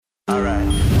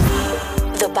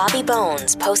Bobby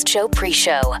Bones post-show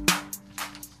pre-show.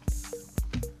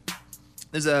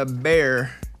 There's a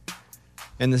bear,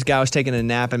 and this guy was taking a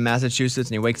nap in Massachusetts,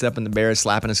 and he wakes up and the bear is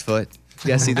slapping his foot. You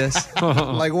guys see this?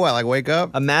 Like what? Like wake up?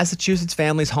 A Massachusetts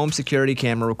family's home security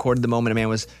camera recorded the moment a man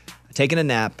was taking a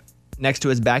nap next to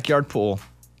his backyard pool.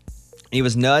 He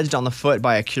was nudged on the foot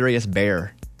by a curious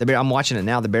bear. The bear, I'm watching it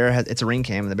now. The bear it's a ring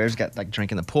cam, and the bear's got like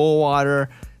drinking the pool water.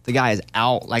 The guy is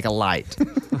out like a light.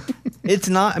 It's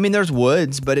not, I mean, there's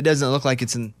woods, but it doesn't look like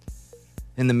it's in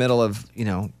the middle of,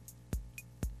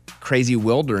 crazy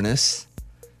wilderness.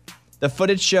 The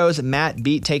footage shows Matt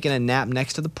Beat taking a nap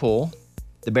next to the pool.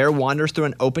 The bear wanders through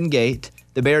an open gate.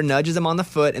 The bear nudges him on the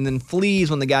foot and then flees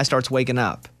when the guy starts waking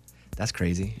up. That's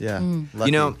crazy. Yeah.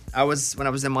 Lucky. When I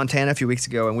was in Montana a few weeks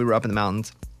ago and we were up in the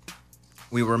mountains,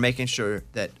 we were making sure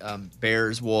that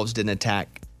bears, wolves didn't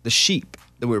attack the sheep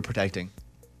that we were protecting.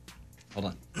 Hold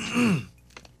on.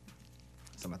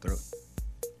 It's on my throat.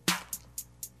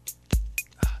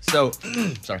 So,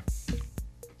 sorry.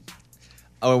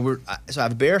 So I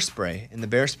have bear spray, and the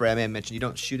bear spray, I may have mentioned, you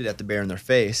don't shoot it at the bear in their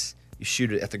face. You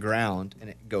shoot it at the ground, and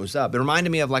it goes up. It reminded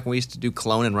me of like when we used to do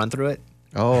cologne and run through it.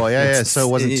 Oh, yeah. So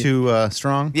it wasn't too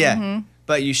strong? Yeah.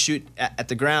 But you shoot at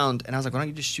the ground, and I was like, why don't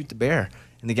you just shoot the bear?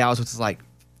 And the guy was with this, like,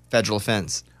 federal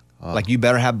offense. Like, you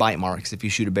better have bite marks if you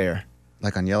shoot a bear.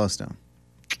 Like on Yellowstone.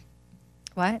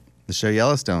 What? The show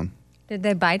Yellowstone. Did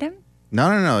they bite him?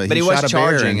 No. But he was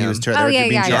charging him. He was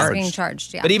being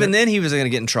charged, yeah. But even then, he was going to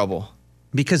get in trouble.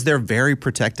 Because they're very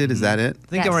protected, is that it? I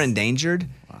think they were endangered,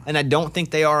 and I don't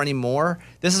think they are anymore.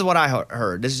 This is what I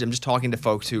heard. I'm just talking to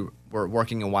folks who were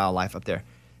working in wildlife up there,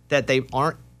 that they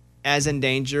aren't as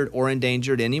endangered or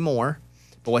endangered anymore.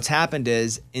 But what's happened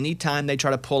is anytime they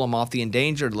try to pull them off the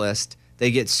endangered list, they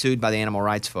get sued by the animal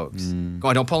rights folks.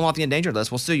 Going, don't pull them off the endangered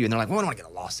list, we'll sue you. And they're like, well, I don't want to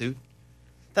get a lawsuit.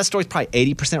 That story's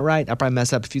probably 80% right. I probably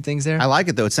mess up a few things there. I like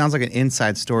it, though. It sounds like an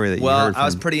inside story that you heard from. I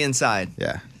was pretty inside.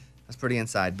 Yeah. I was pretty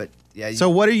inside, but yeah. So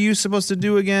what are you supposed to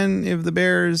do again if the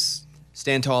bears...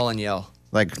 Stand tall and yell.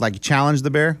 Like challenge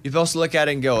the bear? You're supposed to look at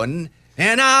it and go, and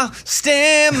I'll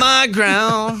stand my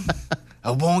ground.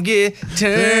 I won't get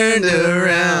turned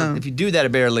around. If you do that, a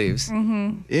bear leaves.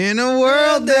 Mm-hmm. In a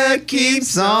world that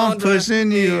keeps on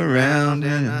pushing you around,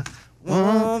 and I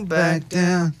won't back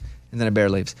down. And then a bear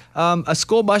leaves. A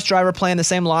school bus driver playing the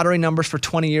same lottery numbers for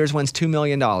 20 years wins $2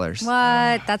 million.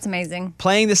 What? That's amazing.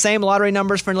 Playing the same lottery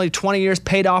numbers for nearly 20 years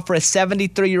paid off for a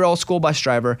 73-year-old school bus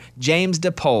driver, James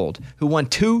DePold, who won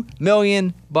 $2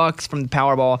 million from the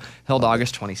Powerball, held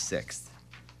August 26th.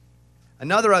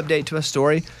 Another update to a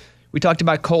story. We talked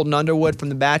about Colton Underwood from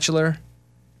The Bachelor.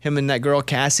 Him and that girl,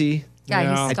 Cassie,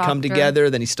 had come together.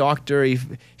 Then he stalked her.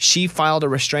 She filed a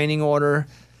restraining order.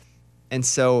 And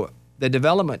so... the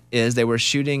development is they were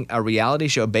shooting a reality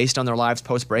show based on their lives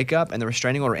post-breakup, and the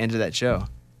restraining order ended that show.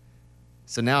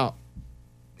 So now,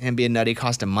 him being nutty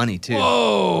cost him money, too.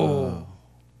 Whoa!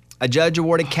 A judge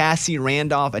awarded Cassie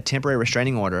Randolph a temporary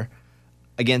restraining order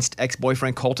against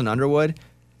ex-boyfriend Colton Underwood.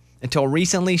 Until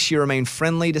recently, she remained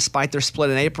friendly despite their split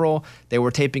in April. They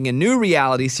were taping a new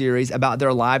reality series about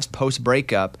their lives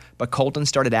post-breakup, but Colton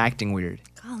started acting weird.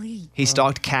 Golly. He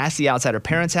stalked Cassie outside her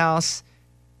parents' house.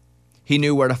 He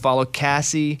knew where to follow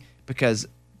Cassie because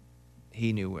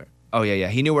he knew where. Oh, yeah.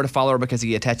 He knew where to follow her because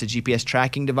he attached a GPS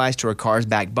tracking device to her car's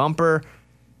back bumper.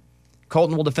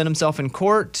 Colton will defend himself in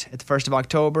court at the 1st of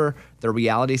October. The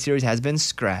reality series has been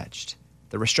scratched.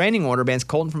 The restraining order bans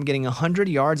Colton from getting 100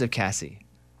 yards of Cassie.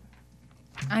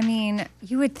 I mean,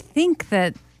 you would think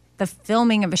that the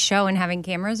filming of a show and having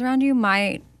cameras around you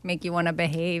might make you want to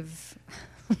behave.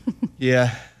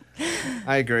 Yeah,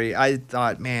 I agree. I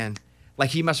thought, man... like,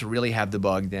 he must really have the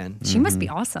bug then. She must be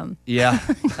awesome. Yeah.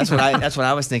 That's what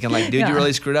I was thinking. Like, dude, you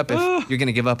really screwed up if you're going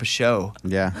to give up a show.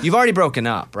 Yeah. You've already broken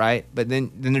up, right? But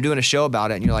then they're doing a show about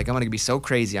it, and you're like, I'm going to be so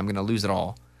crazy, I'm going to lose it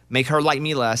all. Make her like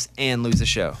me less and lose the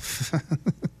show.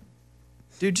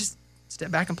 Dude, just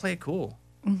step back and play it cool.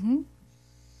 Mm-hmm.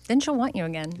 Then she'll want you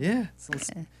again. Yeah. It's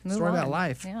a story about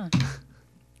life. Yeah.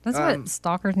 That's what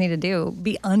stalkers need to do.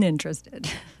 Be uninterested.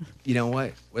 You know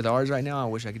what? With ours right now, I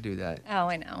wish I could do that. Oh,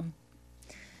 I know.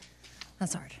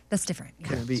 That's hard. That's different.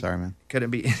 Yeah. Sorry, man. Couldn't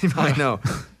be. I know.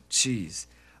 Jeez.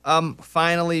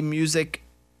 Finally, music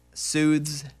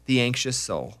soothes the anxious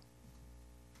soul.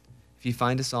 If you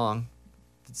find a song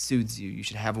that soothes you, you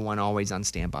should have one always on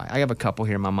standby. I have a couple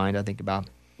here in my mind I think about.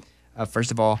 First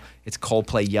of all, it's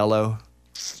Coldplay Yellow.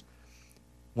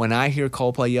 When I hear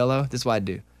Coldplay Yellow, this is what I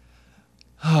do.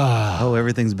 Oh,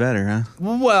 everything's better, huh?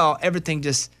 Well, everything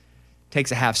just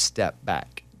takes a half step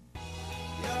back.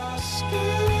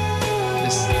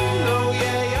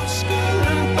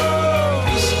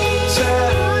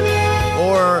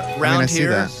 Or Round see Here,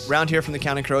 that. Round Here from the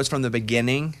Counting Crows from the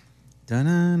beginning,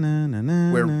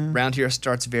 where Round Here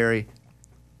starts very,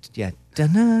 yeah. That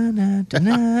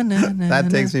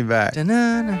takes me back.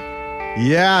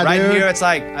 Yeah, Right dude. here, it's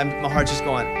like my heart's just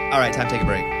going. All right, time to take a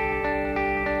break.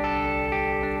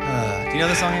 Do you know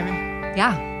this song, Amy?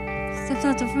 Yeah. Steps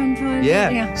out the front door.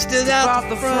 Yeah. Stood out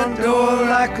the front door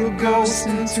like a ghost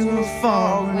into a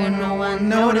fog when no one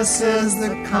notices the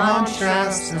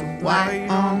contrast of white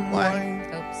on white.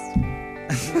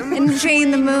 Oops. And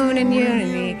between the moon and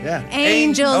unity, Yeah.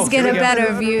 angels get here a we go.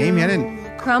 better view. Amy, I didn't.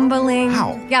 Crumbling.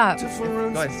 How? Yeah. Go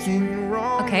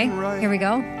ahead. Okay, here we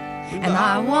go. And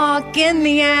I walk in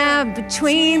the air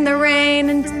between the rain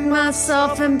and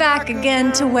myself and back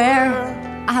again to where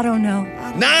I don't know.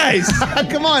 Nice.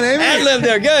 Come on, Amy. Ad lib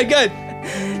there. Good, good.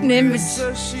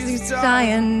 She's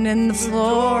dying in the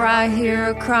floor. I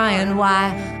her crying.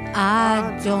 Why?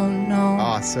 I don't know.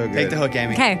 Oh, so good. Take the hook,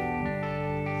 Amy. Okay.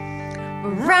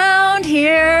 Around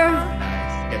here,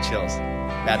 Get chills.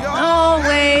 Bad.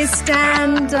 always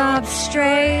stand up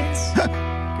straight.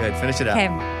 Good. Finish it out. Okay.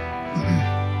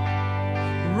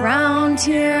 Around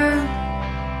here,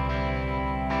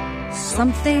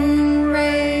 something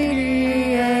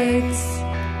radiates.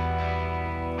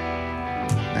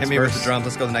 Hit me with the drums.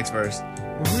 Let's go to the next verse.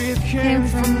 We came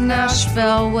from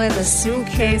Nashville with a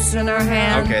suitcase in her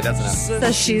hand. Okay, that's enough.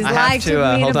 So she's I have like to,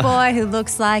 to meet hold a on. boy who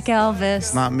looks like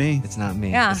Elvis. Not me. It's not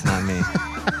me. Yeah. It's not me.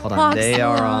 Hold on. Walks They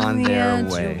are along on the their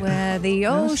edge way. of where the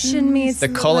ocean meets The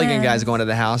Culligan land. guy's going to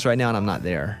the house right now, and I'm not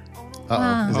there.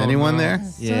 Uh-oh. Is anyone there?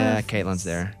 Yeah, Caitlin's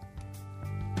there.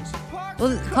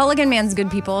 Well, Culligan man's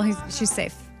good people. She's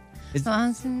safe.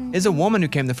 It's a woman who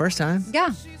came the first time.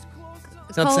 Yeah.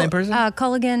 It's not the same person?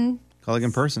 Culligan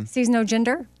Culligan person. sees no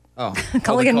gender. Oh.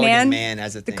 Culligan man. man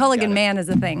as a The thing. Culligan Got it. man is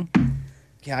a thing.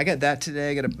 Yeah, I got that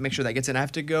today. I got to make sure that gets in. I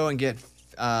have to go and get.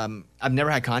 I've never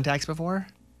had contacts before.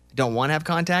 Don't want to have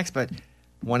contacts, but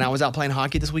when I was out playing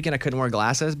hockey this weekend, I couldn't wear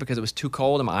glasses because it was too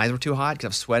cold and my eyes were too hot because I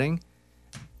was sweating,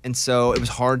 and so it was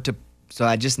hard to. So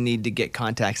I just need to get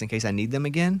contacts in case I need them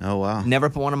again. Oh, wow. Never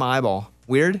put one on my eyeball.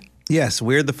 Weird. Yes,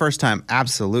 weird the first time,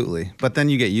 absolutely. But then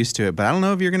you get used to it. But I don't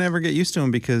know if you're going to ever get used to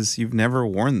them because you've never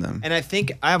worn them. And I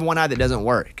think I have one eye that doesn't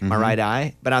work, my right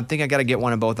eye, but I think I got to get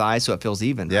one in both eyes so it feels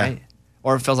even, Yeah. right?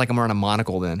 Or it feels like I'm wearing a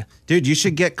monocle then. Dude, you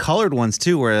should get colored ones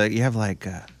too where you have like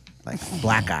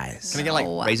black eyes. Can I get like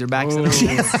Razorbacks in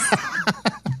them?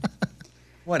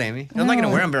 What, Amy? I'm not going to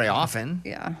wear them very often.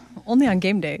 Yeah. Only on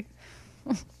game day.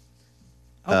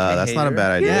 That's not a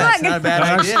bad idea. Yeah, it's not a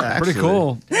bad idea. Pretty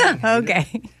cool.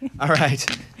 Okay. All right.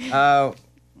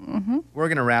 We're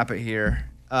going to wrap it here.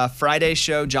 Friday's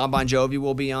show, John Bon Jovi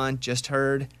will be on. Just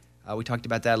heard. We talked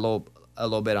about that a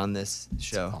little bit on this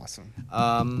show. Awesome.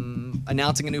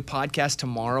 Announcing a new podcast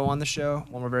tomorrow on the show,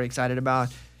 one we're very excited about.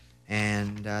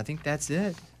 And I think that's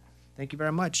it. Thank you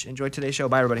very much. Enjoy today's show.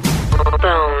 Bye, everybody.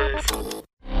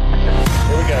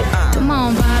 Come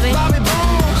on, Bobby.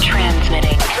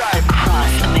 Transmitting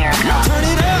across America. Turn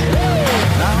it up.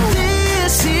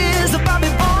 This is the Bobby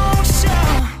Bones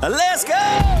Show. Let's go.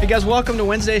 Hey, guys, welcome to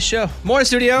Wednesday's show. Morning,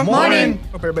 studio. Morning.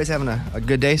 Hope everybody's having a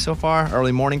good day so far.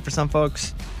 Early morning for some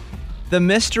folks. The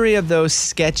mystery of those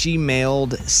sketchy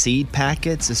mailed seed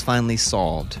packets is finally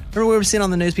solved. Remember we were seeing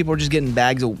on the news, people were just getting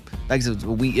bags of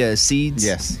wheat seeds?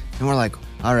 Yes. And we're like,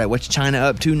 all right, what's China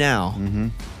up to now? Mm-hmm.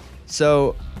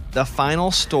 So the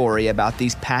final story about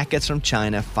these packets from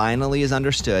China finally is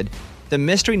understood. The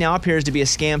mystery now appears to be a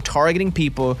scam targeting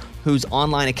people whose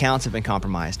online accounts have been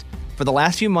compromised. For the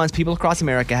last few months, people across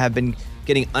America have been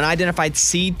getting unidentified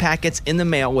seed packets in the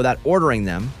mail without ordering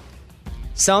them.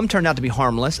 Some turned out to be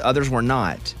harmless, others were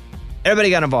not. Everybody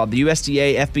got involved, the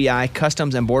USDA, FBI,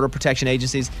 Customs and Border Protection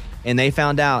agencies, and they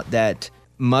found out that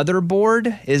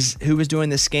Motherboard is who was doing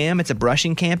the scam. It's a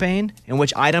brushing campaign in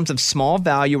which items of small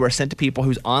value were sent to people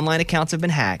whose online accounts have been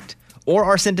hacked or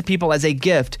are sent to people as a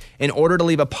gift in order to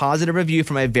leave a positive review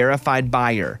from a verified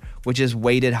buyer, which is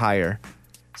weighted higher.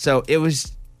 So it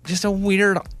was just a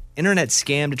weird internet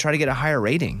scam to try to get a higher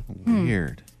rating.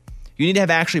 Weird. You need to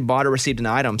have actually bought or received an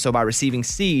item, so by receiving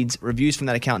seeds, reviews from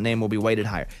that account name will be weighted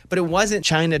higher. But it wasn't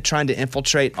China trying to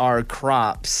infiltrate our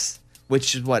crops,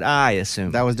 which is what I assume.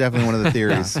 That was definitely one of the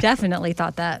theories. Definitely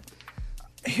thought that.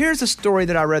 Here's a story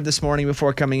that I read this morning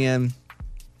before coming in,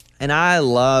 and I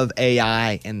love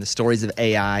AI and the stories of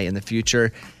AI in the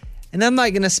future. And I'm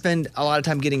not going to spend a lot of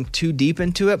time getting too deep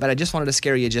into it, but I just wanted to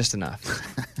scare you just enough.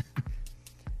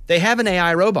 They have an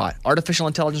AI robot, artificial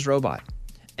intelligence robot,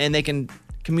 and they can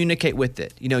communicate with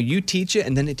it. You know, you teach it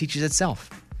and then it teaches itself.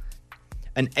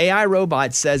 An AI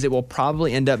robot says it will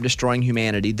probably end up destroying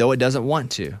humanity, though it doesn't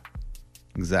want to.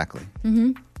 Exactly.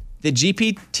 The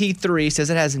GPT-3 says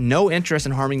it has no interest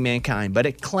in harming mankind, but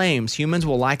it claims humans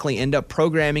will likely end up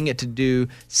programming it to do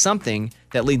something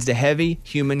that leads to heavy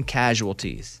human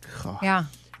casualties. Yeah.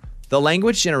 The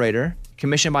language generator,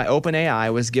 commissioned by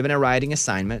OpenAI, was given a writing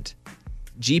assignment.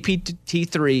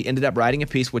 GPT-3 ended up writing a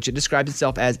piece which it describes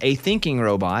itself as a thinking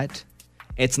robot.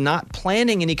 It's not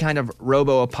planning any kind of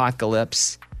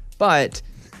robo-apocalypse, but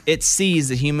it sees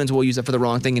that humans will use it for the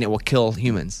wrong thing and it will kill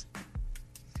humans.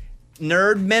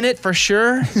 Nerd minute for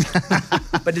sure.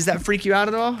 But does that freak you out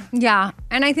at all? Yeah.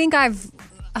 And I think I've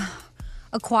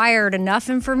acquired enough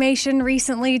information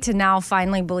recently to now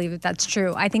finally believe that that's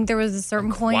true. I think there was a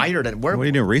certain point. Wired it. What are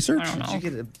you doing, research? I don't know. Did you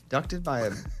get abducted by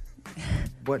a...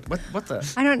 What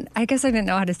the... I guess I didn't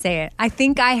know how to say it. I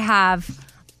think I have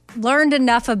learned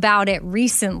enough about it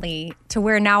recently to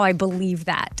where now I believe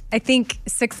that. I think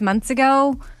 6 months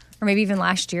ago, or maybe even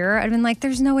last year, I'd been like,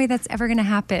 there's no way that's ever going to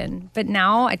happen. But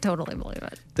now I totally believe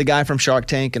it. The guy from Shark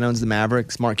Tank and owns the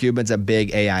Mavericks, Mark Cuban's a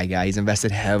big AI guy. He's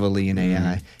invested heavily in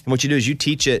AI. And what you do is you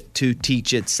teach it to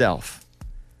teach itself.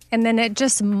 And then it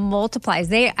just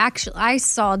multiplies. I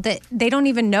saw that they don't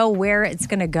even know where it's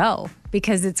going to go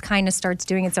because it's kind of starts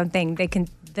doing its own thing.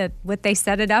 What they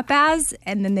set it up as,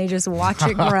 and then they just watch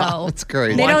it grow. That's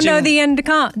crazy. They don't know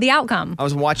the outcome. I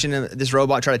was watching this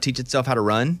robot try to teach itself how to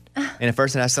run, and at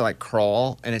first it has to like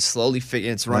crawl, and it's slowly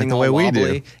it's running the all way we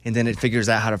wobbly, do. and then it figures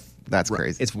out how to. That's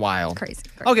crazy. It's wild. Crazy.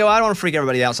 Okay, well I don't want to freak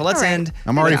everybody out, so let's end.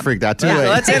 I'm already freaked out. Too late.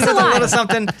 Let's end with a little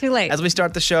something. Too late. As we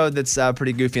start the show, that's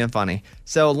pretty goofy and funny.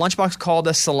 So Lunchbox called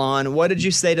a salon. What did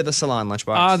you say to the salon,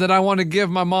 Lunchbox? That I want to give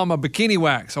my mom a bikini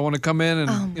wax. I want to come in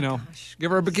and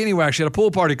give her a bikini wax. She had a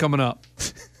pool party coming up.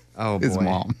 Oh boy. His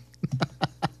mom.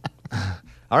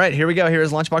 All right, here we go. Here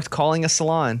is Lunchbox calling a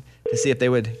salon to see if they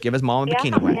would give his mom a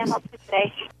bikini wax.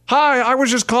 Hi, I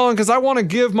was just calling because I want to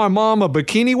give my mom a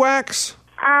bikini wax.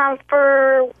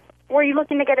 Were you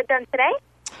looking to get it done today?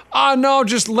 No,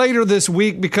 just later this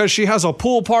week because she has a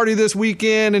pool party this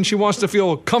weekend and she wants to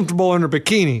feel comfortable in her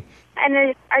bikini.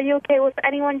 And are you okay with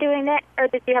anyone doing it, or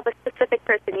did you have a specific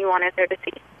person you wanted there to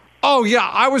see? Oh, yeah,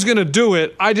 I was going to do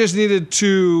it. I just needed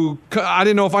to, I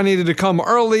didn't know if I needed to come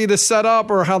early to set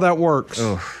up or how that works.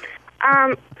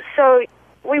 So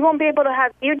we won't be able to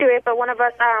have you do it, but one of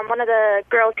the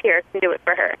girls here can do it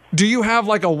for her. Do you have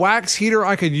like a wax heater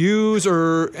I could use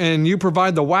and you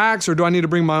provide the wax, or do I need to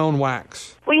bring my own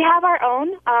wax? We have our own.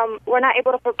 We're not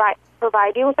able to provide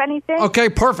you with anything. Okay,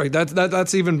 perfect.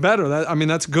 That's even better.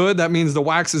 That's good. That means the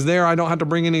wax is there. I don't have to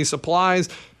bring any supplies.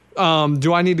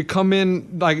 Do I need to come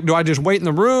in, do I just wait in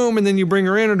the room and then you bring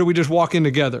her in, or do we just walk in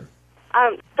together?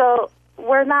 So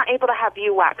we're not able to have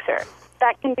you wax her.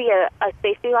 That can be a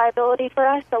safety liability for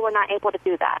us, so we're not able to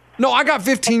do that. No, I got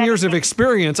 15 years of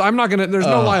experience. I'm not going to, there's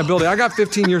no liability. I got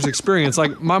 15 years experience.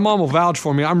 My mom will vouch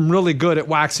for me. I'm really good at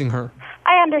waxing her.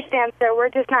 I understand, sir. We're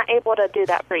just not able to do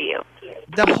that for you.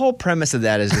 The whole premise of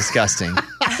that is disgusting.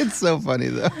 It's so funny,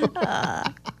 though.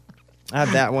 I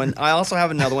have that one. I also have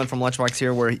another one from Lunchbox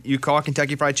here where you call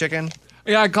Kentucky Fried Chicken.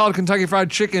 Yeah, I called Kentucky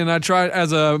Fried Chicken, and I tried,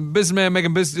 as a businessman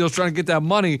making business deals, trying to get that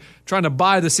money, trying to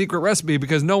buy the secret recipe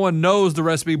because no one knows the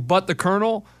recipe but the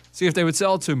Colonel. See if they would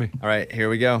sell it to me. All right, here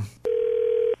we go.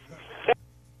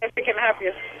 If we can help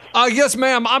you. Yes,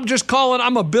 ma'am. I'm just calling.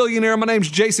 I'm a billionaire. My name's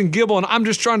Jason Gibble, and I'm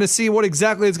just trying to see what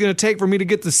exactly it's going to take for me to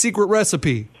get the secret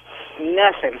recipe.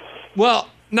 Nothing. Well,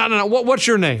 no. What's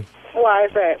your name? Why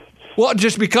is that? Well,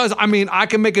 just because, I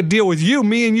can make a deal with you.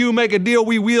 Me and you make a deal.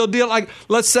 We wheel deal. Like,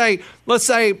 let's say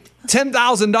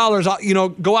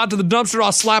 $10,000, go out to the dumpster.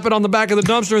 I'll slap it on the back of the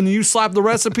dumpster, and then you slap the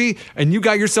recipe, and you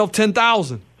got yourself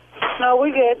 $10,000. No,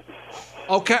 we good.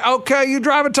 Okay, you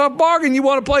drive a tough bargain. You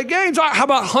want to play games. All right, how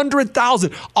about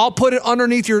 $100,000? I'll put it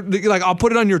underneath I'll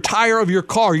put it on your tire of your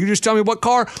car. You just tell me what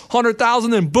car, $100,000,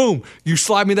 then boom, you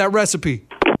slide me that recipe.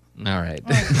 All right.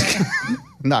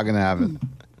 Not going to happen.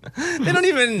 They don't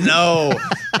even know.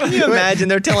 Can you imagine?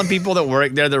 They're telling people that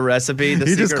work there the recipe.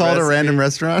 You just called a random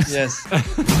restaurant? Yes.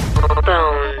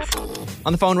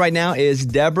 On the phone right now is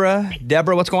Deborah.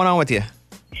 Deborah, what's going on with you?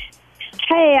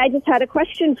 Hey, I just had a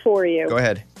question for you. Go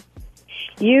ahead.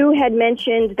 You had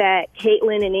mentioned that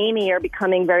Caitlin and Amy are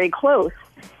becoming very close,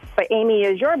 but Amy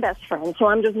is your best friend. So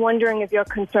I'm just wondering if you're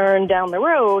concerned down the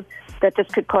road that this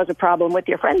could cause a problem with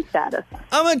your friend status.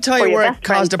 I'm going to tell you where it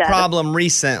caused a problem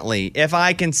recently, if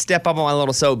I can step up on my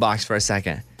little soapbox for a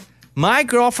second. My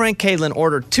girlfriend Caitlin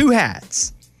ordered 2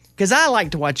 hats, because I like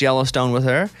to watch Yellowstone with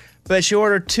her, but she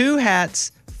ordered 2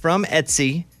 hats from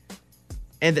Etsy,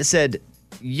 and it said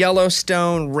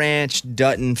Yellowstone Ranch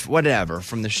Dutton, whatever,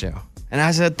 from the show. And I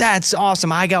said, that's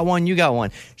awesome. I got one, you got one.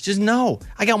 She says, no,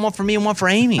 I got one for me and one for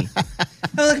Amy. I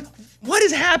was like, what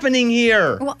What is happening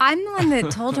here? Well, I'm the one that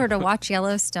told her to watch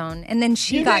Yellowstone, and then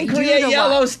she You got didn't you create to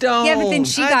Yellowstone. Yeah, but then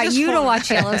she I got just you to want-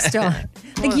 watch Yellowstone.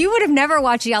 Like, you would have never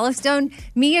watched Yellowstone.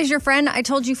 Me, as your friend, I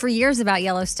told you for years about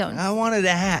Yellowstone. I wanted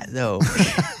a hat, though.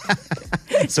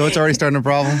 So it's already starting a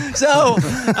problem? So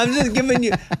I'm just giving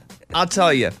you. I'll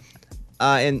tell you.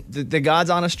 And the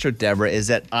God's honest truth, Deborah, is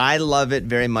that I love it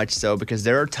very much so because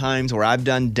there are times where I've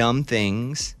done dumb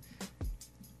things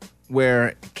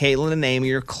where Caitlin and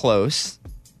Amy are close,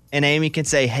 and Amy can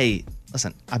say, hey,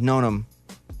 listen, I've known him.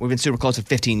 We've been super close for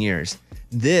 15 years.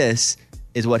 This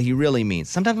is what he really means.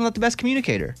 Sometimes I'm not the best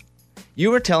communicator. You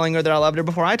were telling her that I loved her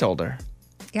before I told her.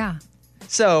 Yeah.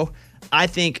 So I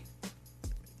think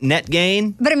net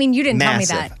gain. But I mean, you didn't massive.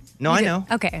 tell me that. No, You I did- know.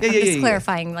 Okay. Yeah, I'm yeah, just yeah.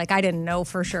 clarifying. Like, I didn't know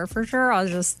for sure. I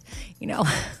was just,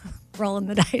 rolling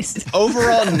the dice.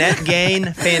 Overall net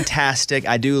gain, fantastic.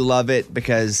 I do love it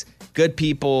because good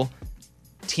people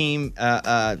seem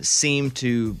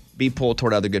to be pulled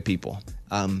toward other good people.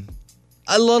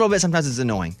 A little bit sometimes it's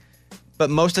annoying, but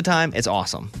most of the time it's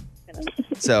awesome.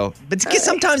 So, but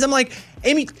sometimes I'm like,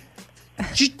 Amy,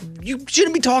 you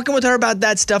shouldn't be talking with her about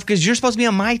that stuff because you're supposed to be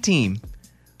on my team.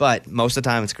 But most of the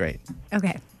time it's great.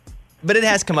 Okay. But it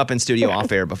has come up in studio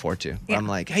off air before too. Yeah. I'm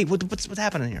like, hey, what's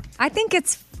happening here? I think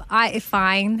it's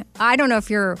fine. I don't know if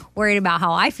you're worried about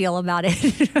how I feel about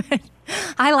it.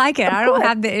 I like it. I don't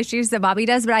have the issues that Bobby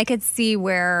does, but I could see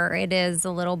where it is a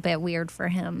little bit weird for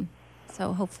him.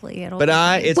 So hopefully it'll. But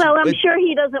I'm sure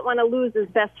he doesn't want to lose his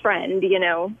best friend,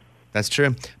 That's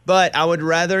true. But I would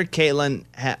rather Caitlin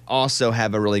also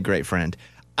have a really great friend.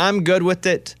 I'm good with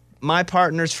it. My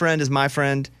partner's friend is my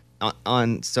friend,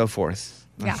 on so forth.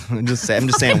 Yeah. I'm just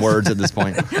saying words at this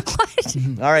point. What?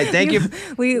 All right, thank you.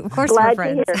 We, of course, Glad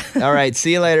we're to friends. hear. All right,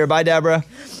 see you later. Bye, Deborah.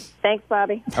 Thanks,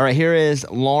 Bobby. All right, here is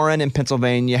Lauren in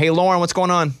Pennsylvania. Hey, Lauren, what's going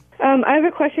on? I have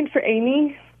a question for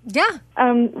Amy. Yeah.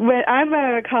 When I'm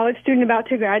a college student about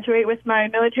to graduate with my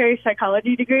military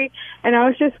psychology degree, and I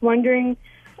was just wondering,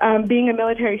 being a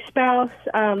military spouse,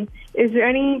 is there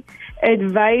any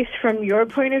advice from your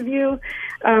point of view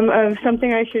of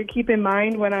something I should keep in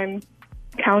mind when I'm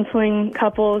counseling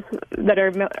couples that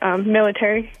are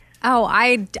military? Oh,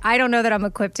 I don't know that I'm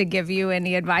equipped to give you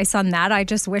any advice on that. I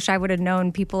just wish I would have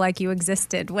known people like you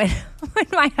existed when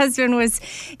my husband was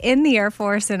in the Air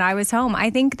Force and I was home. I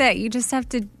think that you just have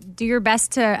to do your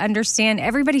best to understand.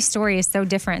 Everybody's story is so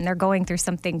different and they're going through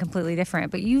something completely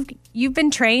different. But you've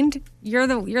been trained. You're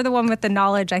the one with the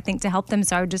knowledge, I think, to help them.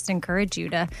 So I would just encourage you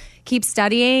to keep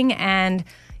studying and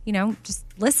just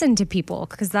listen to people,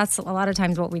 because that's a lot of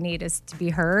times what we need, is to be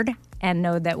heard and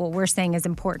know that what we're saying is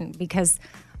important, because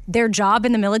their job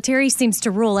in the military seems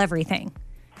to rule everything.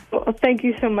 Well, thank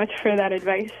you so much for that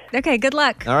advice. Okay, good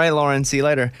luck. All right, Lauren, see you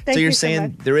later. Thank so you're you so saying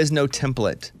much. there is no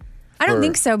template? I don't for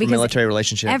think so, because military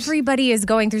relationships. everybody is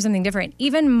going through something different.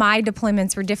 Even my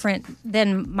deployments were different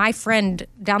than my friend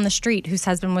down the street whose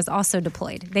husband was also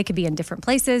deployed. They could be in different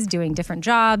places, doing different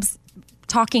jobs,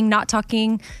 talking, not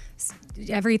talking.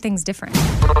 Everything's different.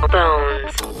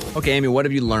 Okay, Amy, what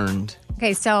have you learned?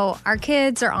 Okay, so our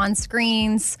kids are on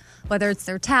screens, whether it's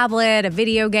their tablet, a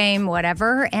video game,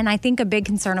 whatever. And I think a big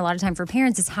concern a lot of time for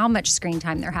parents is how much screen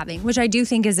time they're having, which I do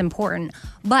think is important.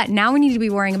 But now we need to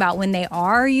be worrying about when they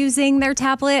are using their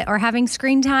tablet or having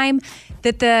screen time,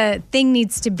 that the thing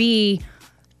needs to be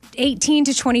 18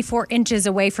 to 24 inches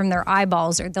away from their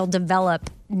eyeballs, or they'll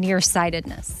develop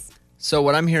nearsightedness. So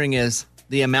what I'm hearing is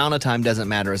the amount of time doesn't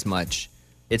matter as much.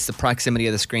 It's the proximity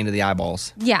of the screen to the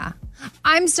eyeballs. Yeah.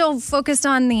 I'm still focused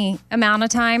on the amount of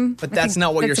time. But I that's think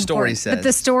not what your that's story important. says. But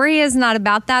the story is not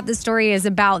about that. The story is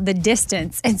about the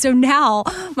distance. And so now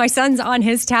my son's on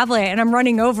his tablet and I'm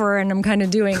running over and I'm kind of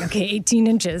doing, 18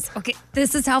 inches. Okay,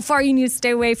 this is how far you need to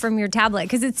stay away from your tablet,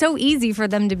 because it's so easy for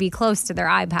them to be close to their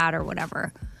iPad or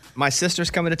whatever. My sister's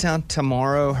coming to town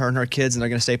tomorrow, her and her kids, and they're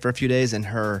going to stay for a few days. And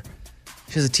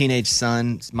she has a teenage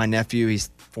son, my nephew. He's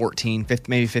 14, 15,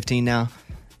 maybe 15 now.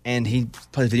 And he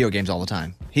plays video games all the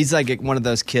time. He's like one of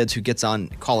those kids who gets on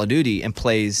Call of Duty and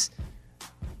plays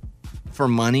for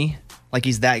money. Like,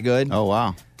 he's that good. Oh,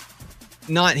 wow.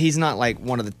 He's not like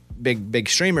one of the big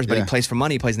streamers, but he plays for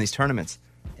money. He plays in these tournaments.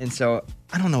 And so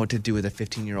I don't know what to do with a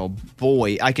 15-year-old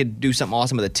boy. I could do something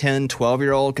awesome with a 10,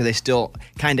 12-year-old because they still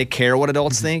kind of care what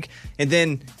adults think. And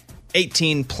then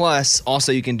 18 plus,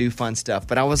 also you can do fun stuff.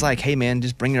 But I was like, hey, man,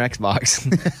 just bring your Xbox.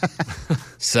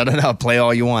 Set it up. Play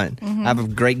all you want. Mm-hmm. I have a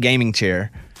great gaming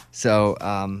chair. So,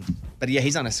 but yeah,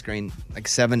 he's on a screen like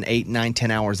 7, 8, 9,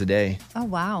 10 hours a day Oh,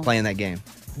 wow. playing that game.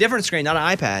 Different screen, not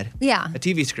an iPad. Yeah. A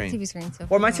TV screen. TV screen. So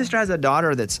Or my sister has a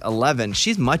daughter that's 11.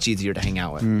 She's much easier to hang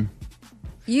out with.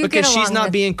 You because get she's along not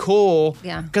with- being cool.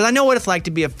 Yeah. Because I know what it's like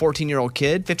to be a 14-year-old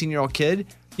kid, 15-year-old kid.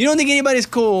 You don't think anybody's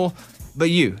cool but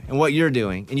you and what you're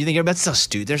doing. And you think everybody's so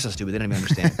stupid. They're so stupid. They don't even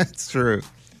understand. That's true.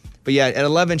 But yeah, at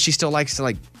 11, she still likes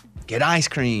to get ice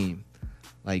cream,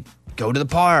 go to the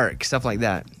park, stuff like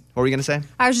that. What were you going to say?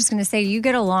 I was just going to say, you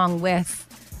get along with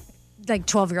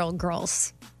 12-year-old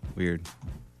girls. Weird.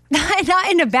 Not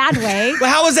in a bad way.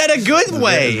 Well, how is that a good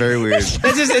way? It's very weird.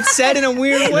 It's said in a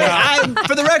weird way.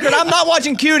 For the record, I'm not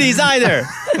watching Cuties either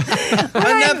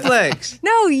on Netflix.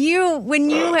 No, when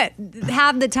you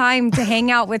have the time to hang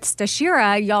out with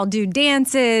Stashira, y'all do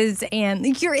dances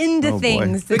and you're into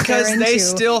things. That Because they're they into.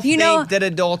 still think that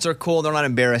adults are cool. They're not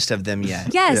embarrassed of them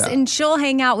yet. Yes, and she'll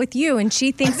hang out with you, and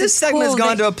she thinks This it's segment's cool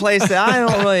gone to a place that I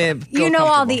don't really feel you know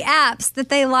all comfortable. the apps that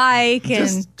they like,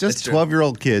 and Just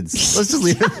 12-year-old kids. Let's just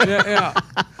leave it. Yeah.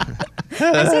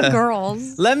 I said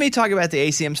girls. Let me talk about the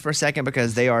ACMs for a second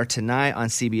because they are tonight on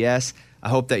CBS. I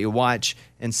hope that you watch.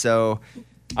 And so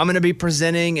I'm going to be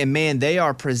presenting, and man, they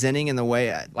are presenting in the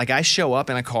way, I show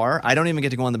up in a car. I don't even get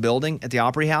to go in the building at the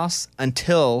Opry House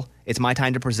until it's my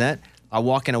time to present. I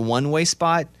walk in a one-way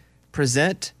spot,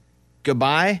 present,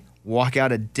 goodbye, walk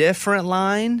out a different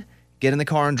line, get in the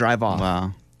car and drive off.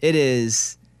 Wow. It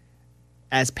is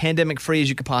as pandemic-free as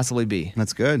you could possibly be.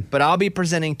 That's good. But I'll be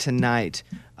presenting tonight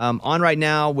on right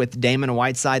now with Damon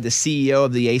Whiteside, the CEO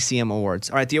of the ACM Awards.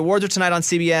 All right, the awards are tonight on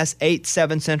CBS, 8,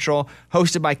 7 Central,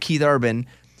 hosted by Keith Urban.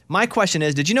 My question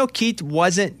is, did you know Keith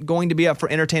wasn't going to be up for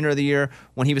Entertainer of the Year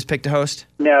when he was picked to host?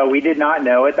 No, we did not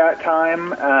know at that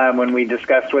time when we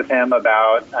discussed with him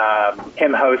about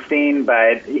him hosting,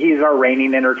 but he's our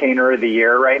reigning Entertainer of the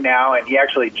Year right now, and he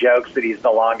actually jokes that he's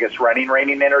the longest-running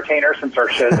reigning entertainer since our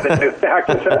show's been moved back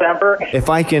to September. If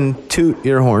I can toot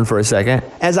your horn for a second.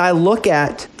 As I look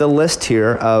at the list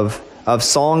here of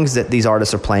songs that these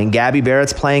artists are playing. Gabby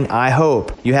Barrett's playing I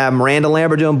Hope. You have Miranda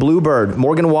Lambert doing Bluebird.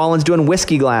 Morgan Wallen's doing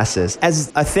Whiskey Glasses.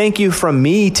 As a thank you from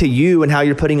me to you and how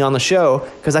you're putting on the show,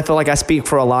 because I feel like I speak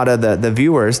for a lot of the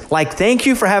viewers. Thank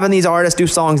you for having these artists do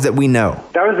songs that we know.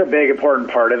 That was a big, important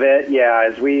part of it, yeah,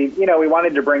 as we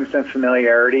wanted to bring some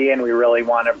familiarity, and we really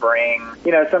want to bring,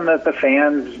 some of the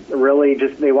fans really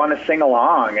they want to sing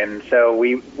along, and so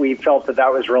we felt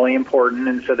that was really important,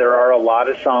 and so there are a lot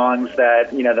of songs that,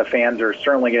 the fans are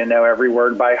certainly going to know every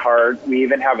word by heart. We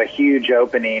even have a huge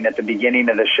opening at the beginning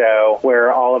of the show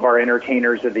where all of our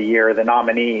Entertainers of the Year, the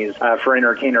nominees for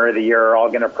Entertainer of the Year, are all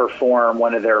going to perform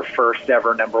one of their first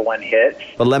ever #1 hits.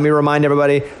 But let me remind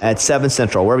everybody, at 7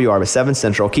 Central, wherever you are, but 7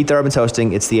 Central, Keith Urban's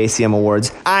hosting. It's the ACM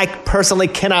Awards. I personally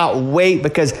cannot wait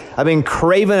because I've been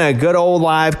craving a good old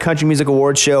live country music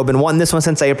awards show. Been wanting this one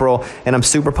since April, and I'm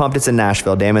super pumped it's in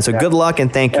Nashville, Damon. So good luck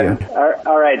and thank you.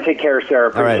 All right, take care, sir.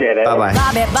 Appreciate it. Bye-bye.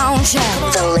 Bobby Bone Show.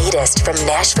 The latest from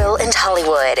Nashville and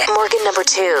Hollywood. Morgan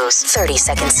 #2's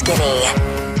 30-Second Skinny.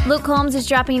 Luke Combs is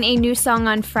dropping a new song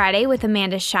on Friday with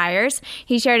Amanda Shires.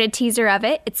 He shared a teaser of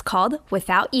it. It's called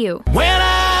Without You. When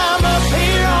I'm up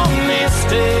here on this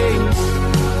stage,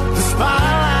 the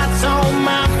spotlight's on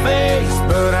my face,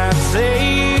 but I say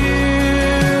you.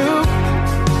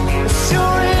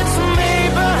 Sure, it's me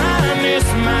behind this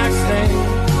mic stand,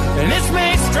 and it's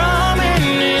me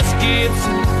strumming this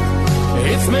Gibson.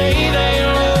 It's me they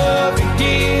love to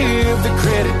give the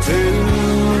credit to,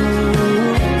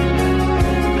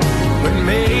 but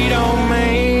me don't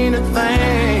mean a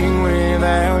thing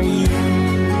without you.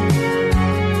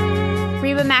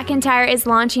 Reba McEntire is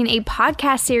launching a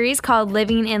podcast series called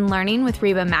Living and Learning with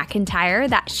Reba McEntire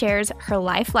that shares her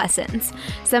life lessons.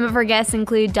 Some of her guests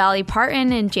include Dolly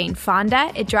Parton and Jane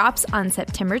Fonda. It drops on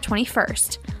September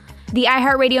 21st. The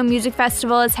iHeartRadio Music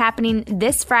Festival is happening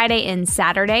this Friday and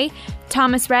Saturday.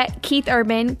 Thomas Rhett, Keith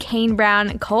Urban, Kane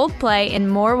Brown, Coldplay, and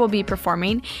more will be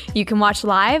performing. You can watch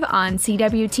live on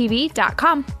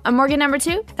CWTV.com. I'm Morgan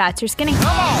 #2. That's your skinny.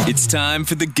 It's time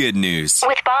for the good news.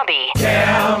 With Bobby.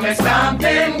 Tell me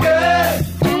something good.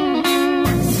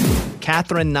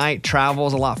 Catherine Knight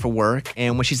travels a lot for work,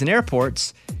 and when she's in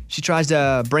airports, she tries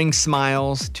to bring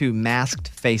smiles to masked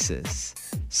faces.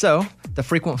 So, the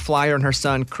frequent flyer and her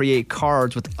son create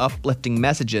cards with uplifting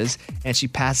messages, and she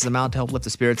passes them out to help lift the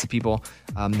spirits of people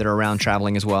that are around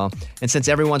traveling as well. And since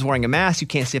everyone's wearing a mask, you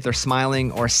can't see if they're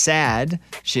smiling or sad,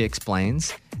 she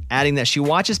explains, adding that she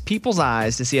watches people's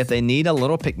eyes to see if they need a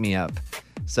little pick-me-up.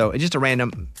 So it's just a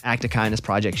random act of kindness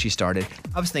project she started.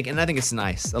 I was thinking, and I think it's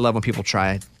nice. I love when people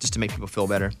try just to make people feel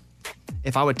better.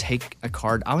 If I would take a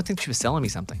card, I would think she was selling me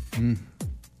something.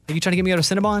 Are you trying to get me to go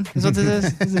to Cinnabon? Is what this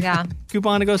is? Is it Yeah.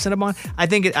 coupon to go to Cinnabon?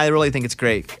 I really think it's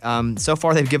great. So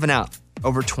far, they've given out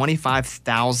over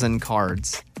 25,000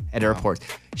 cards, at airports.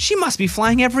 She must be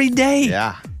flying every day.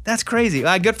 Yeah. That's crazy.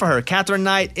 Good for her. Catherine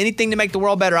Knight, anything to make the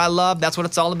world better. I love. That's what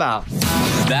it's all about.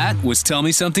 That was Tell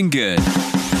Me Something Good.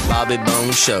 Bobby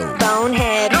Bone Show.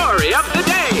 Bonehead. Story of the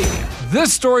day.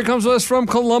 This story comes to us from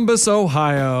Columbus,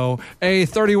 Ohio. A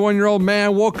 31-year-old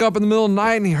man woke up in the middle of the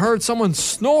night and he heard someone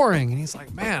snoring. And he's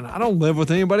like, man, I don't live with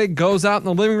anybody. Goes out in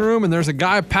the living room and there's a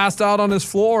guy passed out on his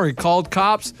floor. He called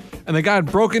cops and the guy had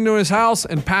broke into his house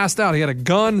and passed out. He had a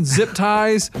gun, zip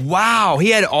ties. Wow, he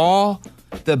had all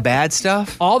the bad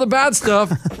stuff? All the bad stuff.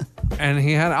 And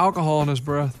he had alcohol in his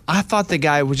breath. I thought the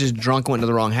guy was just drunk and went to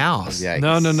the wrong house. Yikes.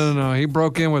 No. He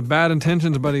broke in with bad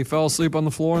intentions, but he fell asleep on the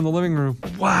floor in the living room.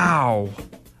 Wow.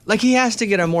 Like he has to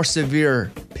get a more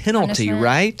severe penalty, Punishment.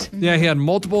 right? Mm-hmm. Yeah, he had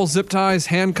multiple zip ties,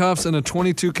 handcuffs, and a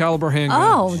 .22 caliber handgun.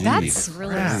 Oh, that's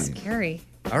really scary.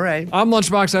 All right. I'm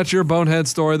Lunchbox. That's your bonehead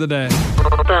story of the day.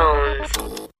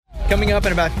 Coming up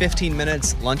in about 15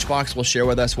 minutes, Lunchbox will share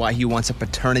with us why he wants a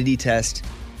paternity test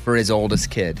for his oldest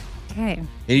kid. Okay.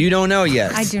 You don't know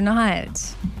yet. I do not.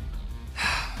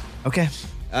 Okay.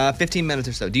 15 minutes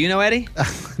or so. Do you know, Eddie?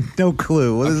 No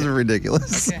clue. Well, this is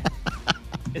ridiculous. Okay.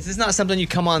 This is not something you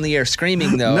come on the air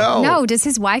screaming, though. No. Does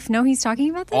his wife know he's talking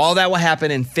about this? All that will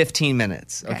happen in 15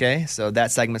 minutes, okay? So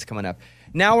that segment's coming up.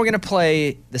 Now we're going to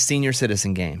play the senior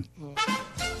citizen game.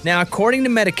 Now, according to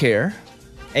Medicare,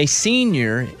 a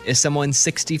senior is someone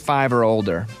 65 or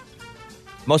older.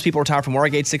 Most people retire from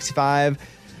work age 65,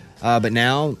 but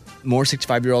now more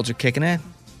 65-year-olds are kicking it.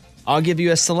 I'll give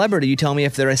you a celebrity. You tell me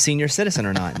if they're a senior citizen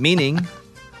or not, meaning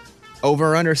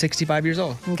over or under 65 years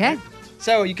old. Okay.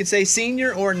 So you could say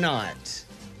senior or not.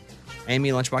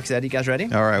 Amy, Lunchbox, Eddie, you guys ready?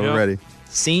 All right, we're ready.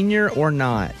 Senior or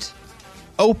not.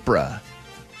 Oprah.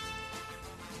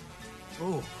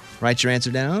 Ooh. Write your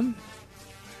answer down.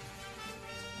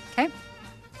 Okay.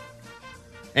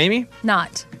 Amy?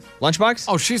 Not. Lunchbox?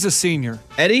 Oh, she's a senior.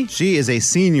 Eddie? She is a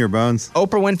senior, Bones.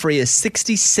 Oprah Winfrey is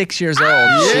 66 years old.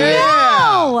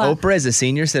 Oprah is a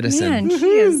senior citizen. Man, she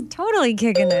is totally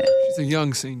kicking it. She's a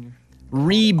young senior.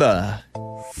 Reba.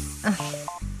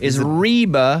 Is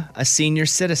Reba a senior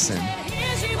citizen?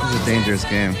 This is a dangerous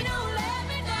game.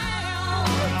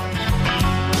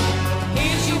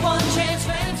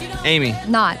 Amy.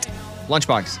 Not.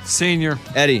 Lunchbox. Senior.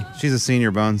 Eddie. She's a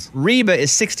senior, Bones. Reba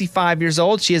is 65 years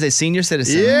old. She is a senior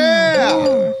citizen.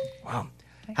 Yeah. Wow.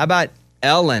 How about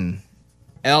Ellen?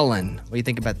 Ellen. What do you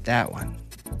think about that one?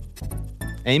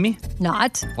 Amy?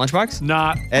 Not. Lunchbox?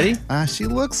 Not. Eddie? She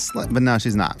looks like, but no,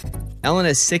 she's not. Ellen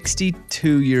is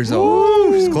 62 years old.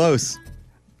 Ooh, she's close.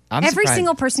 I'm Every surprised.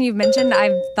 single person you've mentioned,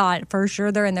 I've thought for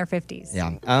sure they're in their 50s.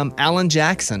 Yeah. Alan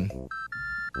Jackson.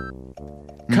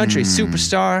 Country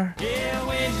superstar.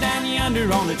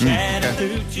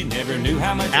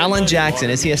 Alan Jackson.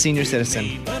 Is he a senior citizen?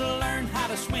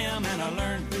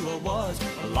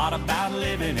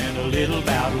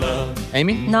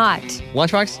 Amy? Not.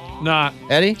 Lunchbox? Not.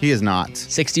 Eddie? He is not.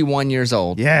 61 years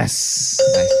old. Yes.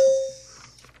 Nice.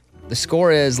 The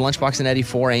score is Lunchbox and Eddie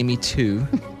 4, Amy 2.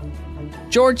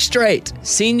 George Strait,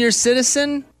 senior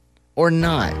citizen or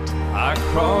not? I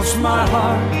cross my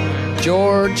heart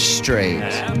George Strait.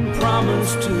 and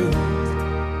promise to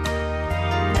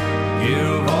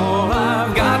give all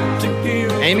I've got to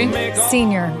give. Amy?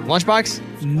 Senior.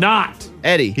 Lunchbox? Not.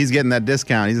 Eddie? He's getting that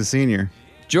discount. He's a senior.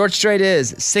 George Strait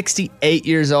is 68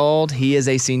 years old. He is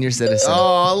a senior citizen.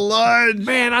 Oh, Lord.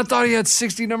 Man, I thought he had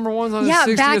 60 number ones on Yeah,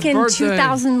 his 60th back in birthday.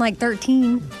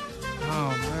 2013.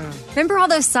 Oh, man. Remember all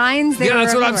those signs? They Yeah, were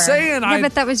that's what I'm everywhere. saying. Yeah,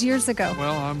 but that was years ago.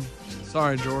 Well, I'm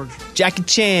sorry, George. Jackie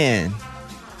Chan.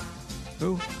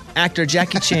 Who? Actor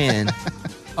Jackie Chan.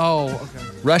 Oh, okay.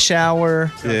 Rush Hour.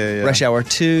 Yeah. Rush Hour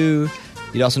 2.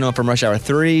 You'd also know him from Rush Hour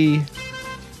 3.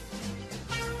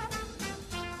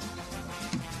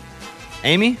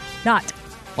 Amy? Not.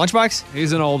 Lunchbox?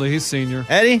 He's an oldie. He's senior.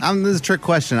 Eddie? This is a trick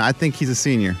question. I think he's a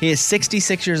senior. He is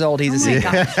 66 years old. He's a Oh my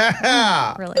senior. gosh.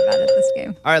 I'm really bad at this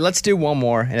game. All right, let's do one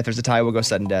more. And if there's a tie, we'll go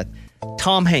sudden death.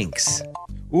 Tom Hanks.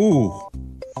 Ooh.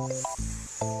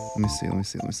 Let me see.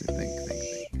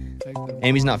 Think.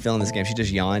 Amy's not feeling this game. She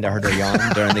just yawned. I heard her yawn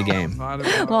during the game.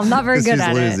 Well, I'm not very good She's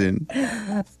at losing.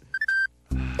 it.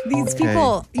 These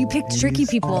people, you picked tricky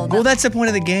people Well, that's the point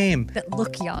of the game. that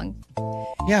look young.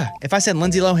 Yeah, if I said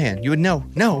Lindsay Lohan, you would know.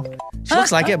 No, she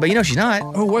looks like it, but you know she's not.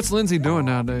 Oh, what's Lindsay doing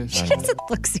nowadays? She doesn't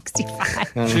look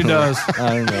 65. She does.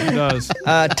 I don't know. She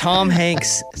does. Tom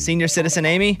Hanks, senior citizen.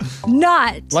 Amy?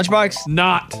 Not. Lunchbox?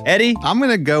 Not. Eddie? I'm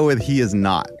going to go with he is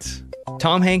not.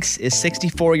 Tom Hanks is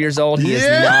 64 years old. He is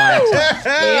Yeah. not.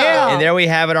 Yeah. And there we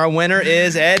have it. Our winner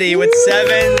is Eddie with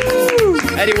 7.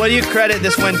 Eddie, what do you credit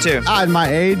this win to? At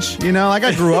my age, like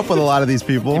I grew up with a lot of these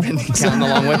people. Counting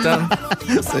along with them.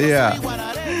 So, yeah.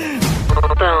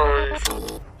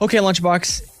 Okay,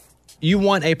 Lunchbox, you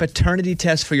want a paternity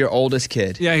test for your oldest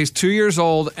kid. Yeah, he's 2 years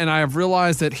old, and I have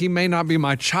realized that he may not be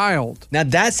my child. Now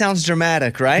that sounds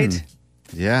dramatic, right?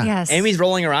 Yeah. Yes. Amy's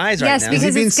rolling her eyes right Yes, now.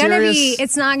 because it's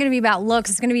not going to be about looks.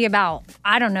 It's going to be about,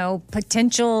 I don't know,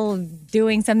 potential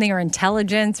doing something or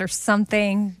intelligence or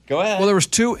something. Go ahead. Well, there was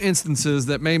 2 instances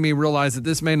that made me realize that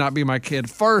this may not be my kid.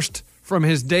 First, from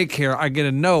his daycare, I get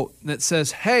a note that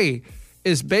says, "Hey,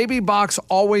 is Baby Box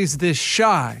always this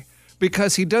shy?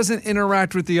 Because he doesn't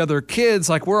interact with the other kids,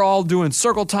 like we're all doing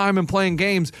circle time and playing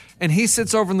games, and he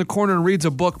sits over in the corner and reads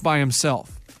a book by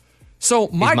himself." So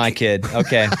my kid.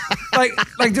 Okay.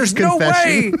 like there's no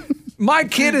way my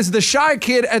kid is the shy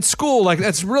kid at school. Like,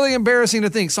 that's really embarrassing to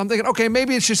think. So I'm thinking, okay,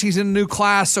 maybe it's just he's in a new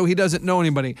class, so he doesn't know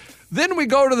anybody. Then we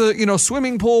go to the,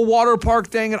 swimming pool, water park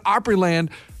thing at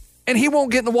Opryland, and he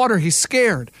won't get in the water. He's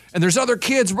scared. And there's other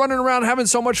kids running around having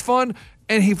so much fun,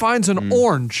 and he finds an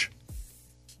orange.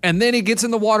 And then he gets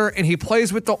in the water and he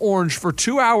plays with the orange for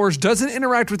 2 hours, doesn't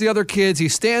interact with the other kids. He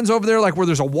stands over there like where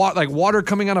there's water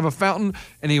coming out of a fountain,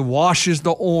 and he washes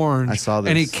the orange. I saw this.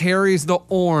 And he carries the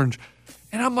orange.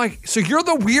 And I'm like, so you're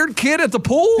the weird kid at the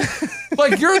pool?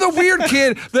 Like, you're the weird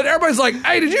kid that everybody's like,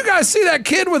 hey, did you guys see that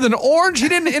kid with an orange? He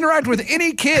didn't interact with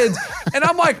any kids. And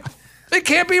I'm like, it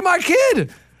can't be my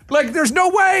kid. Like, there's no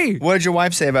way. What did your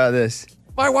wife say about this?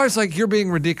 My wife's like, you're being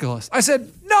ridiculous. I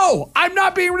said, no, I'm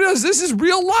not being ridiculous. This is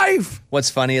real life. What's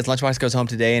funny is Lunchbox goes home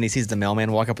today and he sees the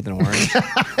mailman walk up with an orange.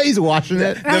 He's washing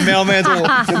it.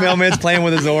 The mailman's playing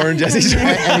with his orange as he's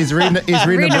and he's reading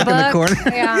a book in the corner.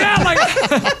 Yeah,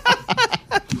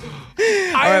 like.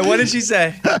 All right, what did she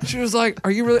say? She was like,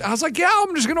 "Are you really?" I was like, "Yeah,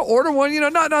 I'm just gonna order one.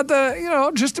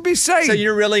 Just to be safe." So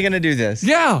you're really gonna do this?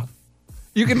 Yeah,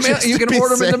 you can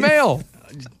order them in the mail.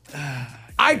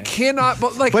 I cannot,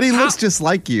 but he looks just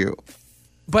like you.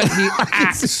 But he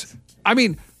acts. I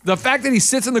mean, the fact that he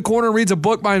sits in the corner and reads a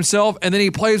book by himself, and then he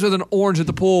plays with an orange at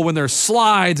the pool when there's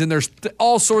slides and there's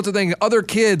all sorts of things, other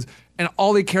kids, and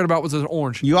all he cared about was an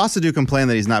orange. You also do complain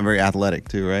that he's not very athletic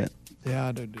too, right? Yeah,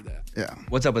 I don't do that. Yeah.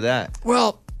 What's up with that?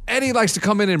 Well, Eddie likes to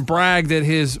come in and brag that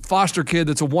his foster kid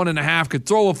that's a 1.5 could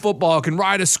throw a football, can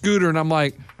ride a scooter, and I'm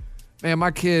like, man,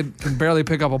 my kid can barely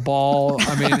pick up a ball.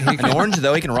 I mean, he can, an orange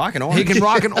though. He can rock an orange. He can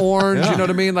rock an orange. Yeah. You know what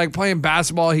I mean? Like playing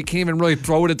basketball, he can't even really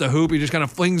throw it at the hoop. He just kind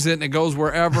of flings it and it goes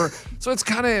wherever. So it's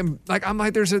kind of like I'm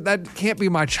like, that can't be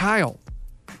my child.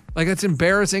 Like, it's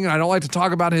embarrassing, and I don't like to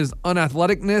talk about his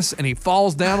unathleticness, and he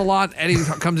falls down a lot. Eddie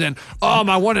comes in, oh,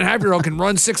 my 1.5-year-old can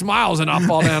run 6 miles and not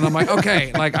fall down. I'm like,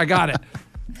 okay, like, I got it.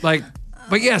 Like,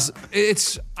 but yes,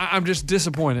 I'm just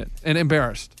disappointed and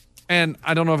embarrassed, and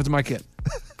I don't know if it's my kid.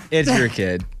 It's your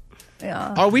kid.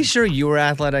 Yeah. Are we sure you were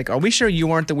athletic? Are we sure you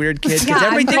weren't the weird kid? Because Yeah,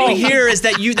 everything we hear is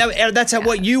that that's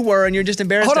what you were, and you're just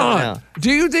embarrassed Hold of it on. now. Do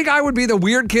you think I would be the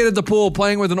weird kid at the pool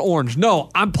playing with an orange?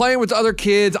 No, I'm playing with the other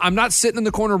kids. I'm not sitting in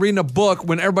the corner reading a book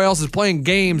when everybody else is playing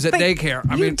games at daycare.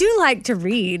 I mean, do like to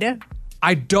read.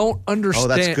 I don't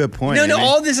understand. Oh, that's a good point. No, Amy.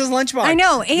 all this is Lunchbox. I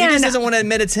know, he and- just doesn't want to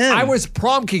admit it's him. I was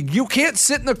prom king. You can't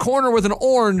sit in the corner with an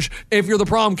orange if you're the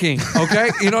prom king,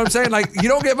 okay? You know what I'm saying? Like, you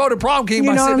don't get voted prom king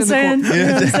by sitting in the corner. You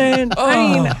know what I'm saying? Oh. I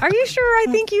mean, are you sure? I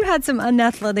think you had some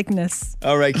unathleticness.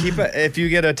 All right, if you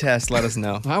get a test, let us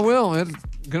know. I will. It's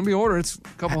going to be ordered. It's a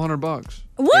couple $100.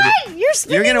 What? You're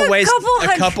spending You're gonna waste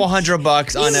a couple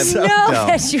 $100 on a. You know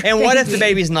that's your And what if the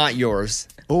baby. baby's not yours?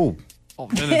 Oh. Oh,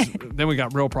 then we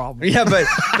got real problems. Yeah,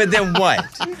 but then what?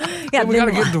 Yeah, we got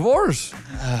to get divorced.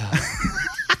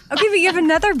 Okay, but you have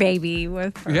another baby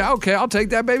with her. Yeah, okay. I'll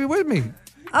take that baby with me.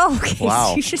 Oh, okay. Wow.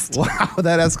 So you just Wow,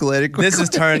 that escalated quickly. This is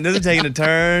taking a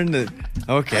turn.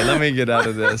 Okay, let me get out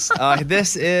of this.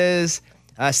 This is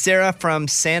Sarah from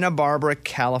Santa Barbara,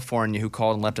 California, who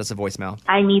called and left us a voicemail.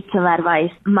 I need some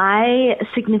advice. My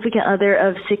significant other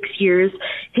of 6 years,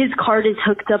 his card is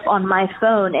hooked up on my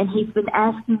phone, and he's been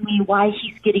asking me why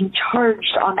he's getting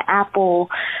charged on Apple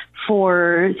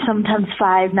for sometimes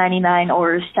 $5.99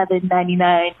 or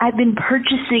 $7.99. I've been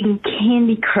purchasing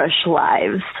Candy Crush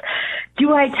Lives.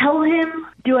 Do I tell him?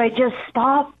 Do I just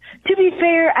stop? To be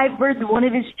fair, I've birthed one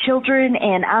of his children,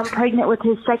 and I'm pregnant with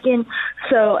his second.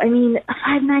 So, I mean,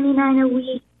 $5.99 a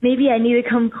week. Maybe I need to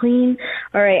come clean.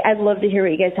 All right, I'd love to hear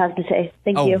what you guys have to say.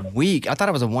 Thank you. A week? I thought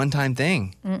it was a one-time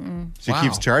thing. She Wow.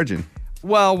 keeps charging.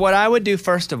 Well, what I would do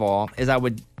first of all is I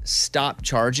would stop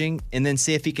charging and then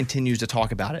see if he continues to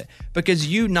talk about it. Because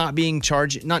you not being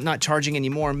not charging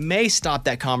anymore may stop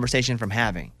that conversation from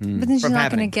having. But then she's from not going to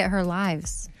happening. get her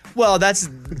lives. Well, that's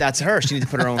her. She needs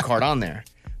to put her own card on there.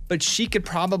 But she could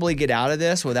probably get out of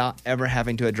this without ever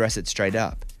having to address it straight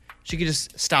up. She could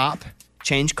just stop,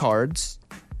 change cards,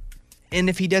 and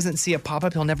if he doesn't see it pop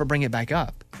up, he'll never bring it back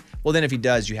up. Well, then if he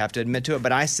does, you have to admit to it.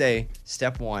 But I say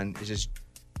step one is just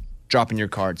dropping your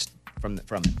cards from it.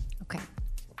 Okay.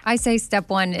 I say step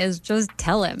one is just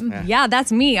tell him. Yeah,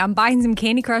 that's me. I'm buying some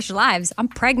Candy Crush Lives. I'm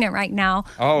pregnant right now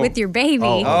with your baby.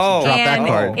 Drop that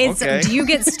card. It's, do you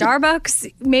get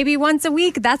Starbucks maybe once a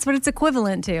week? That's what it's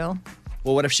equivalent to.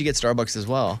 Well, what if she gets Starbucks as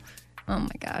well? Oh my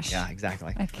gosh. Yeah,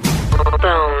 exactly.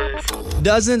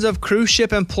 Dozens of cruise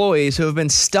ship employees who have been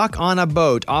stuck on a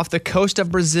boat off the coast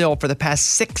of Brazil for the past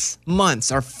 6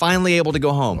 months are finally able to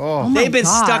go home. They've been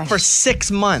stuck for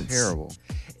 6 months. Terrible.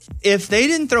 If they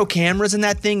didn't throw cameras in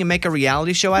that thing and make a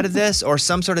reality show out of this or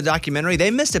some sort of documentary, they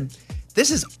missed a...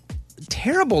 This is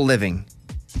terrible living.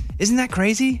 Isn't that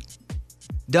crazy?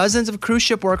 Dozens of cruise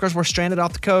ship workers were stranded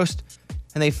off the coast,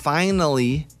 and they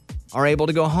finally are able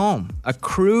to go home. A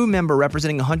crew member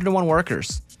representing 101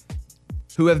 workers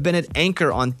who have been at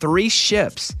anchor on 3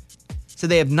 ships said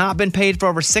they have not been paid for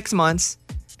over 6 months,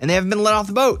 and they haven't been let off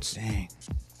the boats. Dang.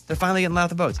 They're finally getting let off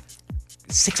the boats.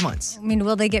 6 months. I mean,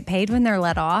 will they get paid when they're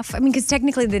let off? I mean, because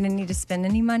technically they didn't need to spend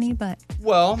any money, but...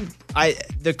 Well,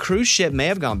 the cruise ship may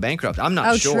have gone bankrupt. I'm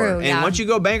not sure. True, and yeah. once you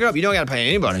go bankrupt, you don't got to pay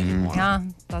anybody anymore. Yeah,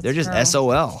 that's They're just true.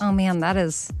 SOL. Oh, man,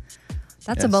 that's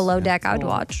a below deck I'd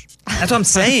watch. That's what I'm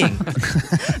saying.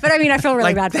 But I mean, I feel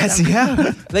really bad for them.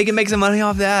 Yeah, they can make some money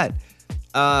off that.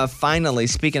 Finally,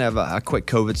 speaking of a quick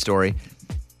COVID story,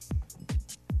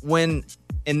 when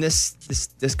in this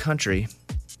country,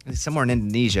 somewhere in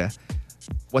Indonesia,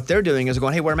 what they're doing is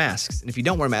going, hey, wear masks. And if you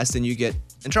don't wear masks, then you get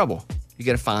in trouble. You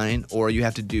get a fine or you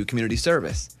have to do community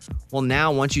service. Well,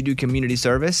 now once you do community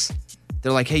service,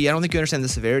 they're like, hey, I don't think you understand the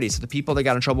severity. So the people that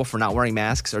got in trouble for not wearing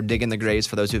masks are digging the graves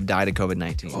for those who have died of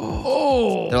COVID-19.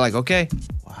 Oh. They're like, okay.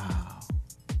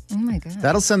 Oh, my God.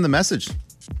 That'll send the message.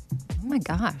 Oh, my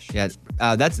gosh. Yeah,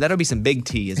 that'll be some big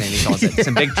T, as Amy calls it.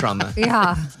 Some big trauma.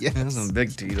 Yeah. Yeah, that's some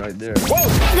big T right there.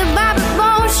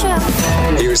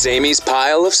 Here's Amy's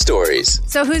pile of stories.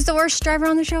 So who's the worst driver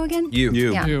on the show again? You.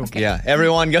 Yeah. Okay. Yeah,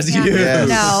 everyone goes to Yeah. you. Yes.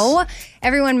 No,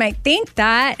 everyone might think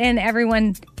that, and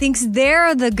everyone thinks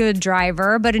they're the good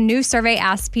driver. But a new survey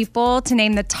asked people to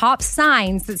name the top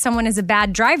signs that someone is a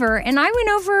bad driver. And I went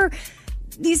over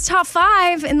these top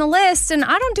 5 in the list, and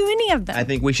I don't do any of them. I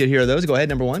think we should hear those. Go ahead,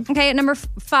 number 1. Okay, at number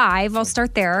 5, I'll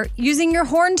start there. Using your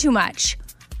horn too much.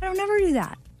 I don't ever do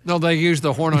that. No, they use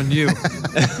the horn on you.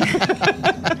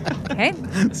 Okay.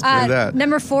 that.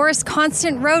 Number 4 is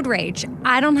constant road rage.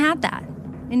 I don't have that.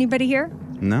 Anybody here?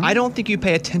 No. I don't think you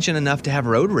pay attention enough to have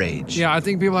road rage. Yeah, I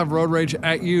think people have road rage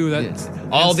at you.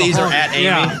 All these are at Amy.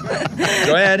 Yeah.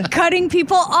 Go ahead. Cutting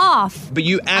people off. But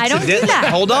you I don't do accidentally,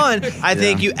 that. hold on. I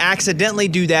think you accidentally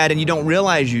do that and you don't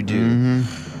realize you do.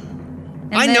 Mm-hmm.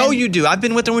 I know you do. I've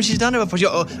been with her when she's done it before. She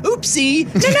goes, oh, oopsie.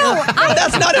 No,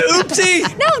 that's not an oopsie.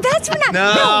 No, that's when I.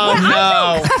 No.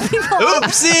 I don't cut people off.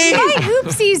 Oopsie. My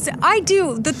oopsies, I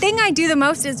do. The thing I do the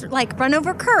most is like run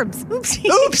over curbs. Oopsie.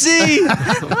 Oopsie.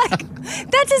 Like,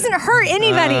 that doesn't hurt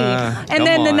anybody. And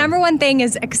then the number 1 thing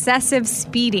is excessive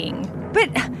speeding. But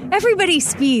everybody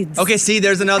speeds. Okay, see,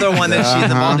 there's another one that she's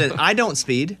involved in. I don't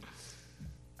speed.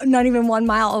 Not even 1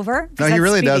 mile over. No, he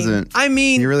really doesn't. I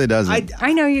mean, he really doesn't.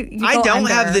 I know you. I go don't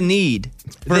under. have the need.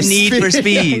 For The need for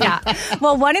speed. Yeah.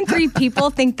 Well, 1 in 3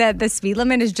 people think that the speed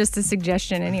limit is just a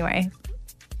suggestion anyway.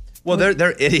 Well,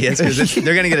 they're idiots because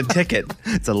they're going to get a ticket.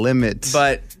 It's a limit.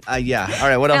 But yeah. All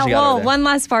right, what else Now, you got over there? one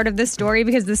last part of this story,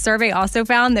 because the survey also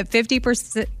found that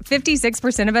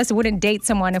 56% of us wouldn't date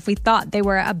someone if we thought they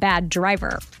were a bad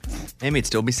driver. Amy would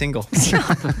still be single.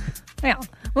 Yeah.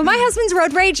 Well, my husband's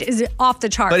road rage is off the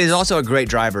charts. But he's also a great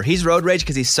driver. He's road rage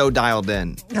because he's so dialed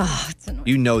in. Oh, it's annoying.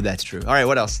 You know that's true. All right,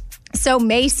 what else? So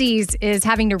Macy's is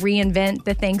having to reinvent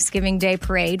the Thanksgiving Day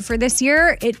parade for this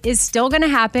year. It is still going to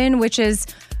happen, which is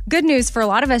good news for a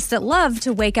lot of us that love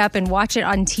to wake up and watch it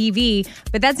on TV.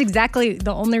 But that's exactly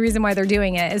the only reason why they're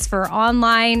doing it, is for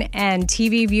online and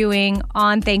TV viewing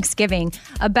on Thanksgiving.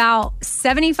 About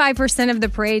 75% of the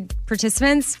parade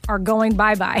participants are going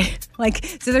bye-bye.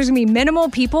 So there's going to be minimal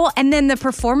people, and then the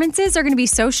performances are going to be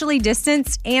socially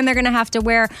distanced, and they're going to have to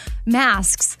wear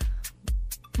masks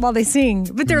while they sing.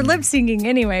 But they're lip syncing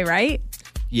anyway, right?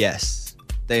 Yes,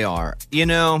 they are. You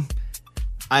know,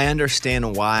 I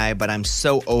understand why, but I'm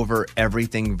so over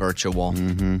everything virtual.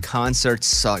 Concerts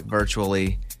suck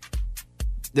virtually.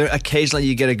 There, occasionally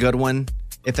you get a good one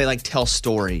if they tell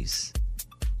stories.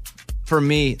 For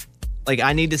me,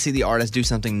 I need to see the artist do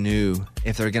something new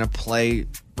if they're gonna play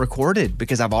recorded,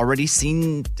 because I've already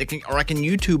seen, or I can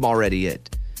YouTube already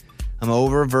it. I'm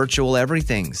over virtual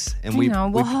everythings, and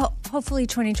hopefully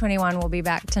 2021 will be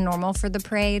back to normal for the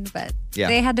parade, but Yeah.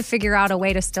 they had to figure out a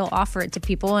way to still offer it to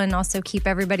people and also keep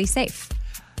everybody safe.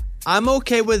 I'm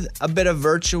okay with a bit of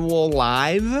virtual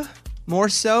live more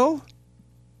so.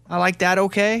 I like that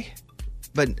okay.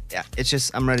 But it's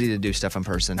just, I'm ready to do stuff in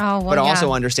person. Oh, well, but I also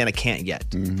yeah. understand I can't yet.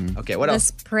 Okay, what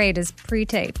This else? parade is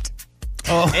pre-taped.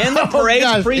 Oh, and the parade's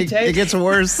gosh, pre-taped. it gets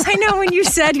worse. I know when you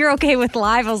said you're okay with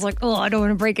live, I was like, oh, I don't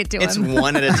want to break it to It's him.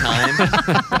 one at a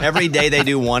time. Every day they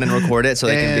do one and record it so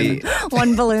they can be.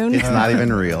 One balloon. It's not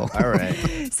even real. All right.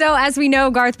 So, as we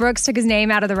know, Garth Brooks took his name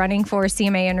out of the running for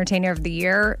CMA Entertainer of the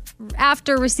Year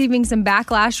after receiving some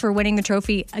backlash for winning the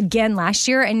trophy again last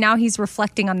year, and now he's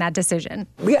reflecting on that decision.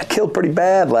 We got killed pretty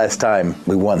bad last time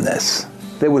we won this.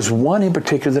 There was one in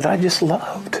particular that I just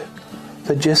loved.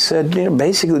 That just said,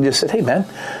 basically just said, hey man,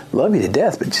 love you to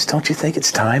death, but just don't you think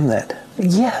it's time that,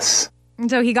 yes. And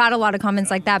so he got a lot of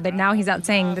comments like that, but now he's out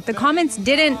saying that the comments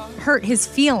didn't hurt his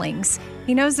feelings.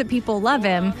 He knows that people love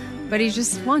him, but he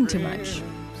just won too much.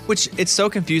 Which it's so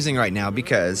confusing right now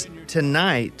because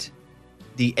tonight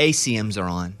the ACMs are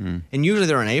on. And usually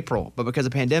they're in April, but because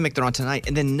of the pandemic, they're on tonight.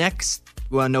 And then next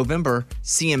November,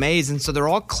 CMAs. And so they're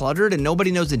all cluttered and nobody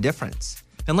knows the difference.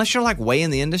 Unless you're like way in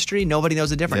the industry, nobody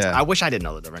knows the difference. Yeah. I wish I didn't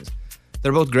know the difference.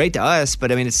 They're both great to us,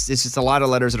 but I mean, it's just a lot of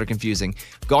letters that are confusing.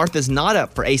 Garth is not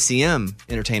up for ACM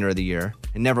Entertainer of the Year.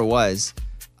 It never was.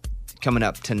 Coming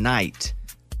up tonight.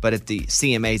 But at the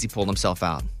CMAs, he pulled himself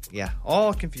out. Yeah,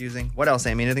 all confusing. What else,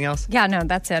 Amy? Anything else? Yeah, no,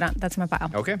 that's it. That's my pile.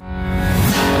 Okay.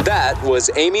 That was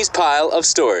Amy's pile of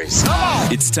stories.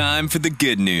 It's time for the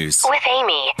good news. With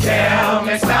Amy. Tell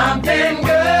me something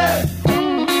good.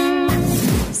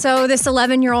 So this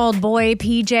 11-year-old boy,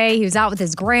 PJ, he was out with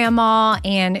his grandma,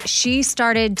 and she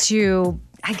started to,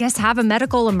 I guess, have a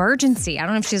medical emergency. I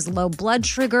don't know if she has low blood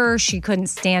sugar. She couldn't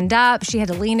stand up. She had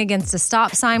to lean against a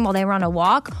stop sign while they were on a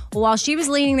walk. Well, while she was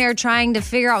leaning there trying to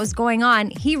figure out what was going on,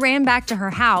 he ran back to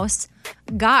her house,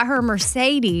 got her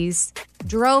Mercedes,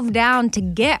 drove down to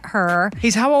get her.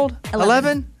 He's how old?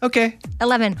 11? Okay.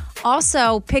 11.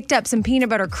 Also picked up some peanut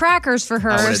butter crackers for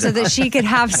her so that she could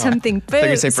have something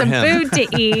food, some food to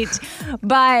eat.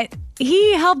 But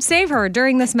he helped save her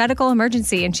during this medical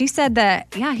emergency. And she said that,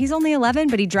 yeah, he's only 11,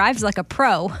 but he drives like a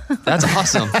pro. That's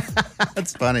awesome.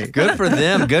 That's funny. Good for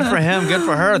them. Good for him. Good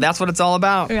for her. That's what it's all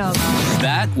about. Yeah.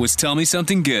 That was Tell Me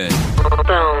Something Good.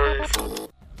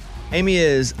 Amy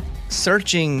is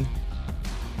searching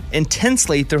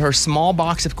intensely through her small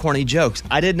box of corny jokes.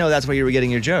 I didn't know that's where you were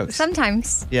getting your jokes.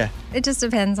 Sometimes. Yeah. It just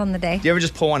depends on the day. Do you ever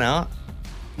just pull one out?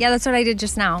 Yeah, that's what I did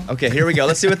just now. Okay, here we go.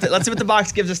 Let's see what the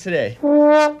box gives us today.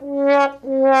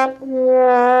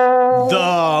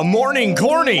 The morning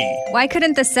corny. Why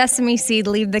couldn't the sesame seed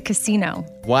leave the casino?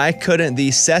 Why couldn't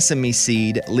the sesame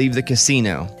seed leave the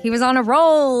casino? He was on a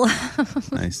roll.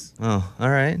 Nice. Oh, all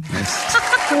right. Nice.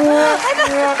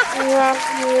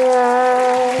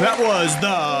 That was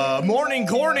the morning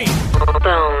corny.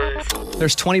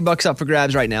 There's $20 up for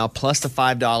grabs right now, plus the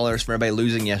 $5 for everybody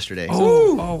losing yesterday.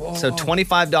 So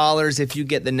 $25 if you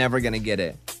get the never gonna get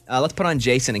it. Let's put on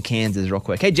Jason in Kansas real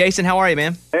quick. Hey, Jason, how are you,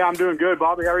 man? Hey, I'm doing good,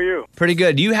 Bobby. How are you? Pretty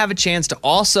good. You have a chance to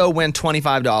also win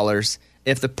 $25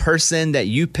 if the person that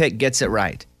you pick gets it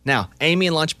right. Now, Amy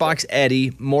and Lunchbox,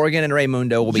 Eddie, Morgan, and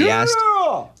Raymundo will be asked.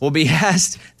 Will be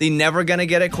asked the never gonna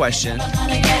get it question.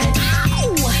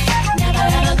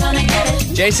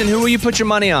 Jason, who will you put your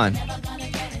money on?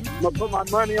 I'm going to put my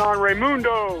money on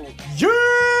Raymundo.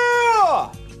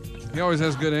 Yeah! He always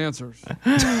has good answers.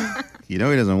 You know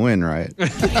he doesn't win, right?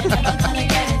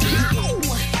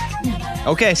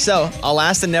 Okay, so I'll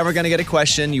ask the never gonna get a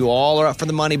question. You all are up for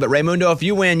the money, but Raymundo, if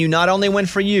you win, you not only win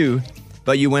for you,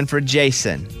 but you win for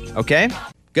Jason. Okay?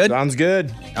 Good? Sounds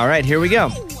good. All right, here we go.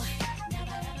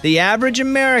 The average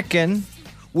American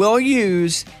will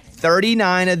use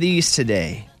 39 of these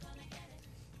today.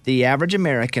 The average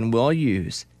American will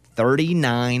use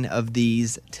 39 of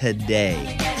these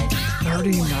today.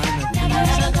 39 of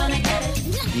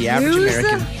these. The average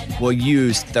American will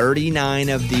use 39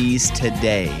 of these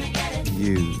today.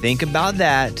 You think about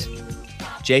that.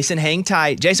 Jason, hang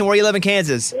tight. Jason, where you live in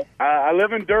Kansas? I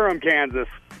live in Durham, Kansas.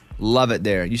 Love it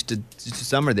there. Used to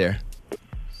summer there.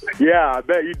 Yeah, I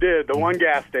bet you did. The one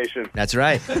gas station. That's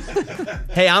right.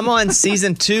 Hey, I'm on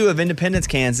season 2 of Independence,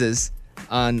 Kansas.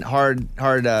 On Last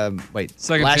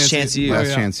Chance U.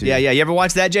 Last Chance U. Yeah. You ever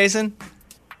watch that, Jason?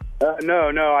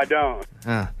 No, I don't.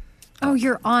 Oh,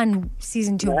 you're on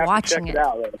season 2 watching it.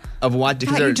 Of what? I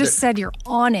thought you just said you're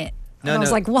on it. No, I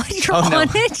was like, what? You're on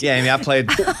it? Yeah, I mean, I played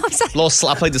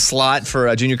I played the slot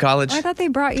for junior college. I thought they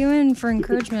brought you in for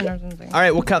encouragement or something. All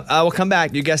right, we'll come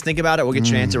back. You guys think about it. We'll get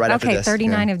your answer right after this. Okay,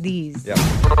 39 of these. Yep.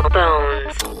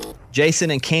 Jason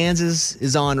in Kansas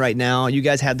is on right now. You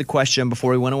guys had the question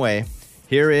before we went away.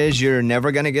 Here is your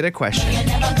never gonna get a question.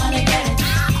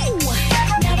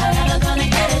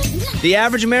 The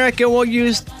average American will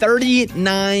use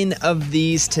 39 of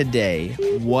these today.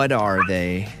 What are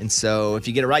they? And so if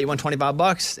you get it right, you won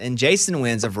 $25, and Jason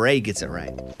wins if Ray gets it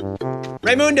right.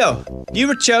 Raymundo, you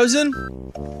were chosen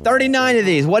 39 of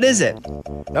these. What is it?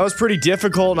 That was pretty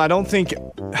difficult, and I don't think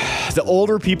the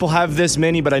older people have this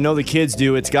many, but I know the kids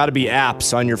do. It's got to be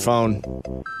apps on your phone.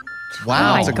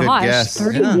 Wow, that's a good guess.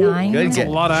 39. Good That's a guess.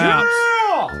 lot of apps.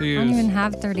 I don't even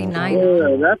have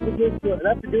 39. That's a good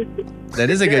That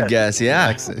is a good guess,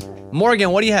 yeah.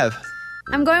 Morgan, what do you have?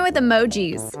 I'm going with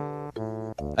emojis.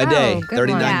 A day, good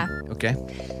 39. Yeah. Okay.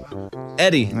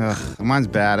 Eddie. Ugh, mine's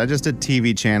bad. I just did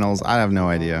TV channels. I have no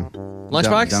idea.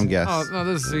 Lunchbox? Dumb guess. Oh, no,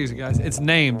 this is easy, guys. It's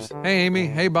names. Hey, Amy.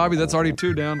 Hey, Bobby. That's already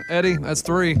 2 down. Eddie, that's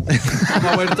 3. On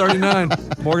my way to 39.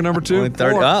 Morgan, number 2.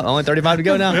 Only 35 to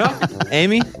go now. Yeah.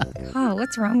 Amy? Oh,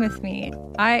 what's wrong with me?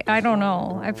 I don't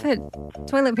know. I put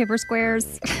toilet paper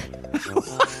squares.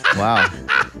 Wow.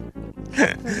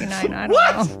 39. I don't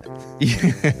know.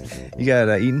 You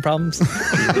got eating problems?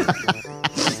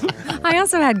 I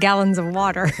also had gallons of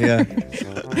water. Yeah.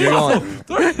 You're going.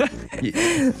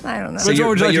 I don't know. So Which one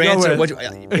would you like to go with?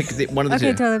 Pick one of the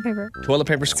Okay, two. toilet paper. Toilet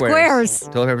paper squares. Squares.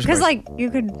 Toilet paper squares. Because, like,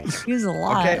 you could use a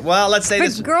lot. Okay, well, let's say but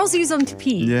this. girls use them to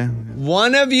pee. Yeah.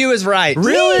 One of you is right.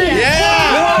 Really?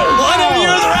 Yeah! One of you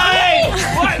is right!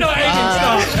 What? No, Amy,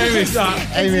 stop. Amy, stop.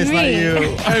 Amy, it's not you.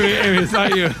 Amy, it's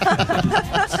not you.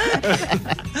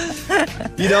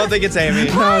 You don't think it's Amy?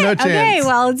 No chance. Okay,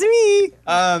 well, it's me.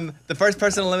 The first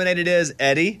person eliminated is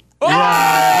Eddie.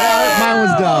 Yeah, mine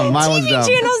was dumb. Mine was TV dumb.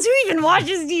 channels, who even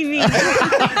watches TV?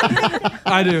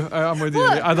 I do. I'm with you.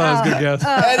 I thought it was a good guess.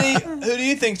 Eddie, who do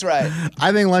you think's right?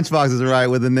 I think Lunchbox is right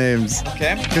with the names.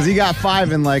 Okay. Because he got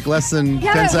 5 in like less than 10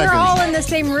 Yeah, but seconds. we're all in the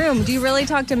same room. Do you really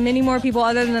talk to many more people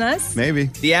other than us? Maybe.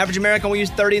 The average American will use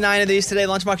 39 of these today.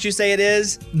 Lunchbox, you say it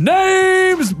is?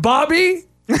 Names, Bobby.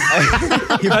 I've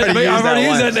I've already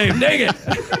used that name. Dang it.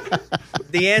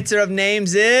 The answer of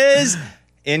names is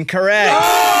incorrect.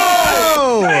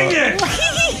 Oh! Dang it.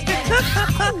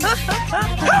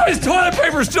 How is toilet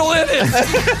paper still in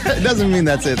it? It doesn't mean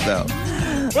that's it though.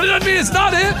 What does that mean? It's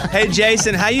not it. Hey,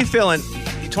 Jason, how you feeling?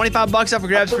 $25 up for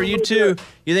grabs for you too.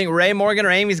 You think Ray, Morgan,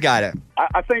 or Amy's got it?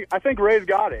 I think Ray's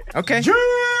got it. Okay.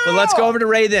 Well, let's go over to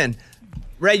Ray then.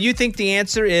 Ray, you think the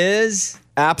answer is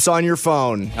apps on your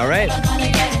phone? All right.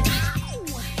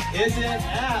 Is it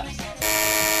apps?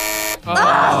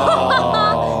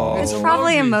 Oh. It's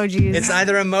probably emojis. It's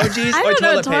either emojis I or don't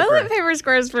know. toilet paper. Toilet paper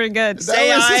square is pretty good.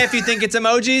 Say I if you think it's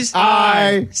emojis.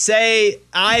 I. Say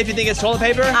I if you think it's toilet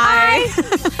paper.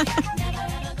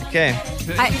 Okay.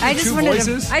 I just wanted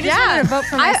to vote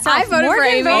for myself. I voted for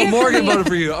Amy. Oh, Morgan voted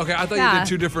for you. Okay, I thought you Yeah. did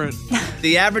 2 different.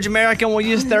 The average American will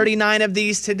use 39 of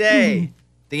these today.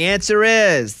 The answer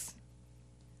is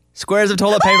squares of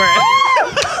toilet paper.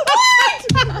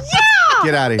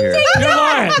 Get out of here. You're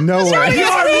lying. No way. You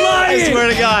are I lying. swear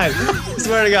to God. I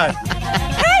swear to God.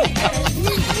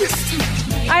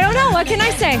 I don't know. What can I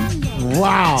say?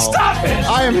 Wow. Stop it.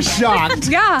 I am shocked.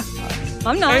 Yeah.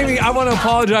 I'm not. Amy, I want to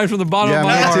apologize from the bottom of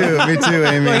my Yeah, heart. me too,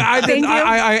 Amy. Like, I, Thank you.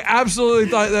 I absolutely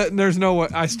thought that there's no way.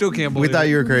 I still can't We believe thought it.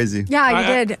 you were crazy. Yeah, you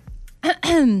I- did.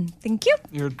 Thank you.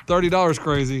 You're $30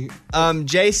 crazy.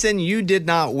 Jason, you did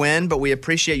not win, but we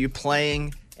appreciate you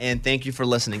playing and thank you for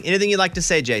listening. Anything you'd like to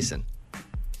say, Jason?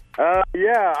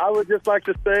 Yeah, I would just like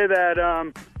to say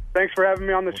that thanks for having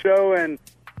me on the show,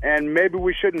 and maybe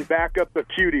we shouldn't back up the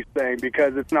cuties thing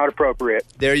because it's not appropriate.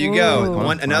 There you go. Ooh.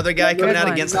 Another guy coming out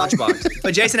one. against Lunchbox.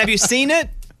 But Jason, have you seen it?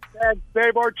 Dad,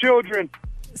 save our children.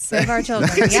 Save our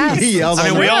children. He Yes. yelled I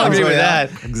mean, on we the all radio. agree with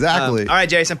that. Exactly. All right,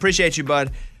 Jason, appreciate you,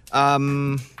 bud. All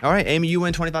right, Amy, you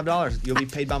win $25. You'll be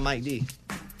paid by Mike D.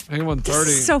 I won This 30.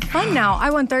 is so fun now. I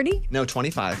won 30. No,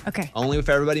 25. Okay. Only if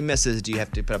everybody misses do you have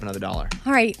to put up another $1.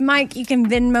 All right, Mike, you can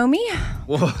Venmo me.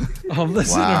 Whoa. Oh,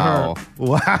 listen Wow.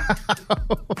 Wow.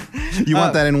 You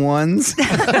want that in ones?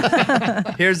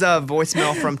 Here's a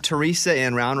voicemail from Teresa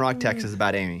in Round Rock, Texas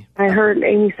about Amy. I heard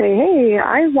Amy say, hey,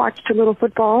 I watched a little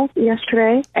football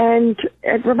yesterday, and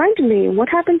it reminded me, what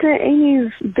happened to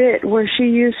Amy's bit where she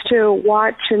used to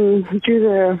watch and do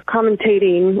the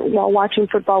commentating while watching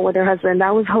football with her husband?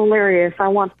 That was hilarious. I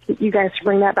want you guys to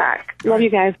bring that back. Love you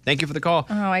guys. Thank you for the call.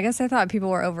 Oh, I guess I thought people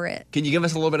were over it. Can you give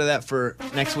us a little bit of that for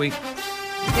next week?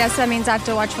 Yes, that means I have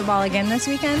to watch football again this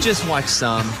weekend. Just watch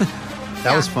some.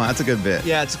 That was fun. That's a good bit.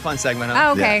 Yeah, it's a fun segment, huh?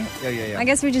 Oh, okay. Yeah. I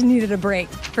guess we just needed a break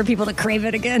for people to crave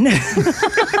it again.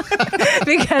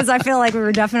 Because I feel like we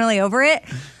were definitely over it.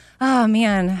 Oh,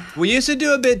 man. We used to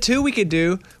do a bit, too, we could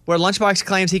do, where Lunchbox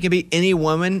claims he can beat any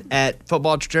woman at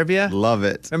football trivia. Love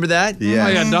it. Remember that? Yeah.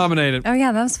 I got dominated. Oh,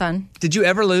 yeah, that was fun. Did you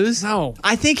ever lose? No.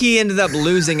 I think he ended up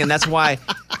losing, and that's why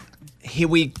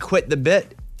we quit the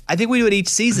bit. I think we do it each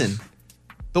season.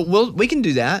 But we can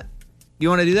do that. You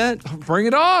want to do that? Bring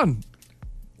it on.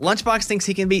 Lunchbox thinks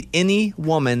he can beat any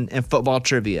woman in football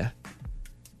trivia.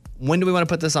 When do we want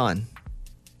to put this on?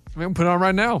 We can put it on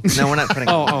right now. No, we're not putting it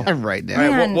on. Right now.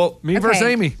 All right, well, Me versus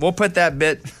Amy. We'll put that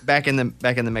bit back in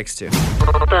the mix too.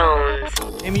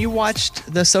 Amy, you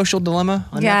watched The Social Dilemma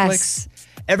on Netflix?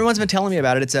 Everyone's been telling me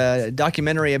about it. It's a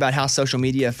documentary about how social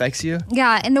media affects you.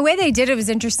 Yeah, and the way they did it was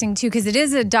interesting too, because it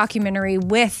is a documentary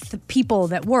with people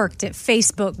that worked at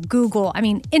Facebook, Google. I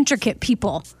mean, intricate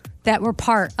people that were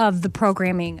part of the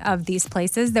programming of these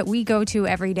places that we go to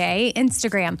every day,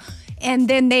 Instagram. And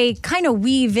then they kind of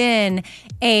weave in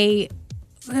a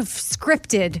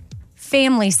scripted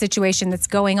family situation that's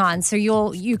going on. So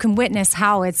you can witness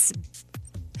how it's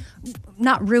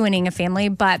not ruining a family,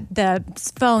 but the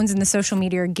phones and the social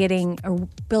media are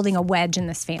building a wedge in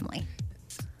this family.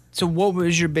 So what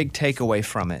was your big takeaway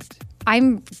from it?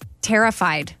 I'm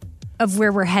terrified of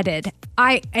where we're headed.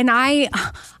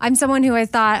 I'm someone who I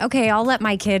thought, okay, I'll let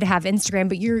my kid have Instagram,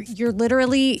 but you're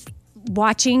literally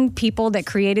watching people that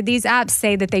created these apps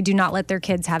say that they do not let their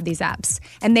kids have these apps.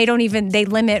 And they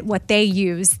limit what they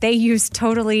use. They use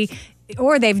totally,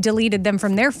 or they've deleted them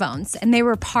from their phones, and they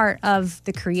were part of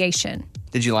the creation.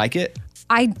 Did you like it?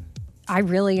 I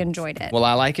really enjoyed it. Will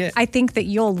I like it? I think that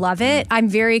you'll love it. I'm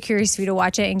very curious for you to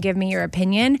watch it and give me your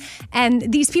opinion. And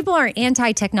these people aren't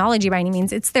anti-technology by any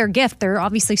means. It's their gift. They're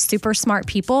obviously super smart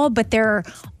people, but they're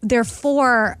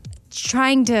for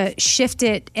trying to shift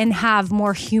it and have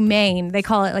more humane. They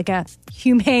call it like a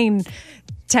humane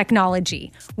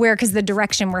technology, because the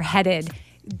direction we're headed,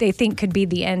 they think could be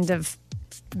the end of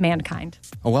mankind.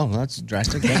 Oh, well, that's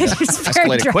drastic. It's very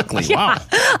Escalated quickly. Yeah. Wow.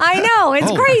 I know. It's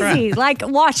Holy crazy. crap.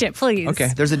 Like, watch it, please. Okay.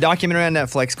 There's a documentary on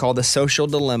Netflix called The Social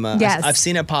Dilemma. Yes. I've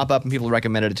seen it pop up and people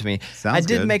recommended it to me. I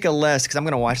did good. make a list because I'm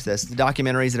going to watch this. The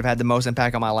documentaries that have had the most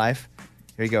impact on my life.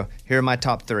 Here you go. Here are my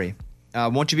top 3.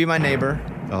 Won't You Be My Neighbor?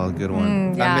 Oh, good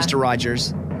one. By Mr.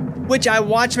 Rogers. Which I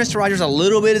watched Mr. Rogers a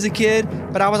little bit as a kid,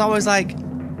 but I was always like,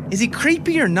 is he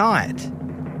creepy or not?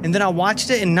 And then I watched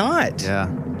it and not.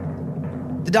 Yeah.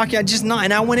 The docu, just not.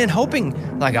 And I went in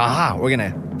hoping, like, aha, we're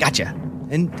going to, gotcha.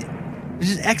 And it was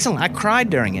just excellent. I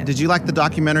cried during it. Did you like the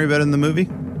documentary better than the movie?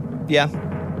 Yeah.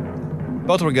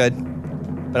 Both were good.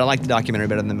 But I liked the documentary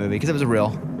better than the movie because it was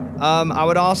real. I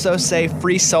would also say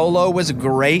Free Solo was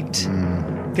great.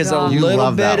 Because a You little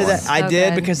love that bit of one. that, I So did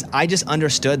good. because I just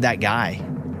understood that guy.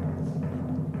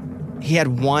 He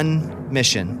had one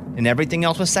mission, and everything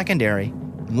else was secondary.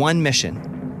 One mission.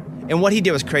 And what he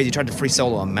did was crazy. He tried to free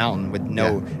solo a mountain with and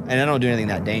I don't do anything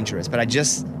that dangerous, but I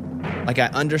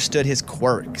understood his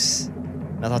quirks.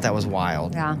 And I thought that was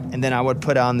wild. Yeah. And then I would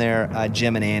put on there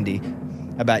Jim and Andy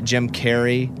about Jim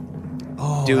Carrey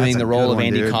doing that's a the role good of one,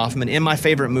 Andy dude. Kaufman in my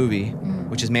favorite movie,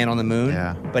 which is Man on the Moon.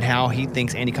 Yeah. But how he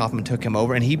thinks Andy Kaufman took him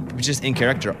over, and he was just in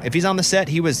character. If he's on the set,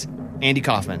 he was Andy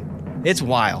Kaufman. It's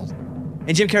wild.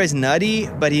 And Jim Carrey's nutty,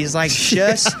 but he's like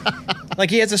just like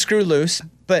he has a screw loose.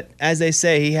 But as they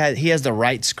say, he has the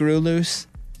right screw loose,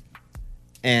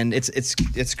 and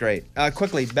it's great.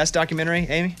 Quickly, best documentary,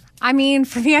 Amy? I mean,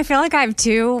 for me, I feel like I have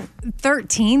 2.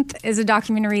 13th is a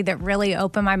documentary that really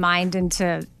opened my mind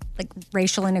into like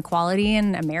racial inequality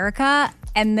in America.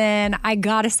 And then I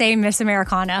gotta say Miss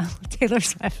Americana, Taylor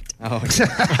Swift. Oh,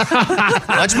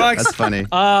 Lunchbox? That's funny.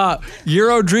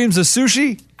 Euro Dreams of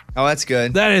Sushi. Oh, that's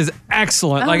good. That is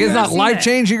excellent. Oh, Like, it's I've not seen life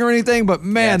changing or anything, but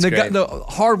man, it's great. the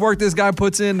hard work this guy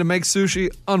puts in to make sushi,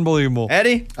 unbelievable.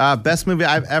 Eddie? Best movie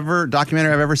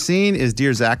documentary I've ever seen is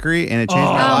Dear Zachary, and it changed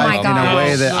Oh my my life in a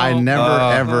way that I never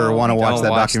ever want to watch Don't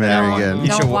that watch documentary that again. one.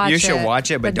 You Don't should watch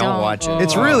watch it, but don't watch it.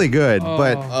 It's really good,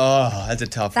 but Oh, that's a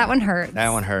tough That one hurts.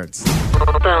 That one hurts.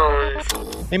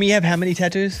 Amy, you have how many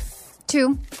tattoos?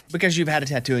 2. Because you've had a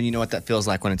tattoo and you know what that feels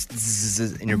like when it's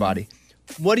zzz in your body.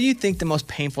 What do you think the most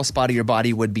painful spot of your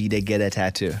body would be to get a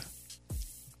tattoo?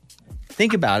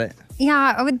 Think about it.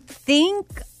 Yeah, I would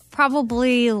think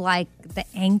probably like the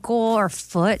ankle or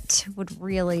foot would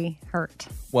really hurt.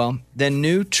 Well, the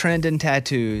new trend in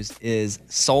tattoos is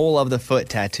sole of the foot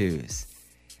tattoos.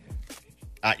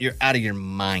 You're out of your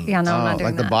mind. Yeah, no, I'm not doing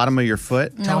like that. the bottom of your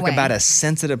foot. No Talk way. about a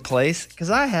sensitive place. Because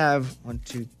I have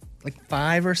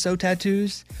 5 or so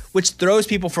tattoos, which throws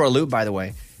people for a loop, by the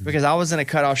way. Because I was in a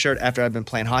cutoff shirt after I'd been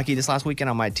playing hockey this last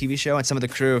weekend on my TV show, and some of the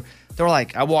crew, they were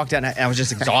like, I walked out and I was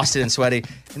just exhausted and sweaty,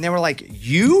 and they were like,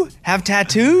 "You have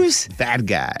tattoos?" Bad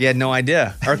guy. You had no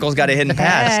idea. Urkel's got a hidden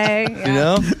past, Hey, you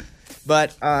know.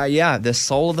 But yeah, the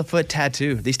sole of the foot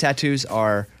tattoo. These tattoos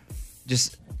are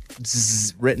just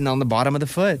written on the bottom of the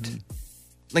foot.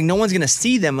 Like no one's gonna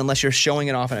see them unless you're showing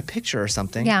it off in a picture or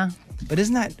something. Yeah. But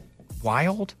isn't that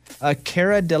Wild?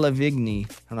 Cara Delavigny.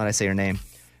 I don't know how to say her name.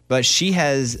 But she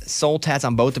has soul tats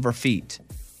on both of her feet.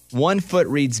 One foot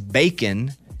reads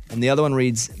bacon, and the other one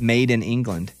reads made in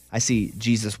England. I see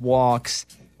Jesus walks.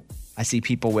 I see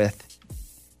people with...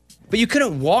 But you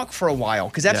couldn't walk for a while,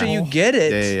 because after you get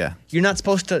it, you're not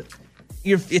supposed to...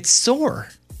 It's sore.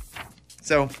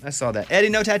 So I saw that. Eddie,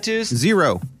 no tattoos?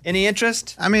 0. Any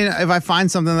interest? I mean, if I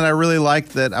find something that I really like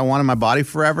that I want in my body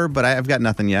forever, but I've got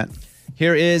nothing yet.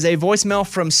 Here is a voicemail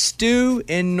from Stu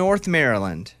in North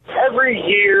Maryland. Every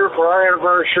year for our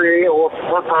anniversary or for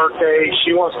her birthday,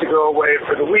 she wants to go away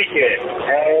for the weekend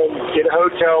and get a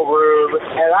hotel room.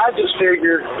 And I just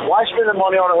figured, why spend the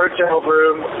money on a hotel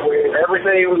room when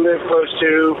everything we live close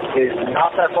to is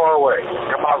not that far away?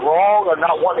 Am I wrong on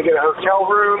not wanting to get a hotel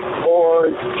room, or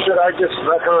should I just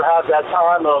let her have that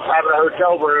time of having a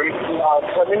hotel room?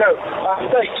 Let me know.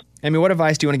 Thanks. Amy, what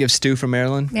advice do you want to give Stu from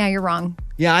Maryland? Yeah, you're wrong.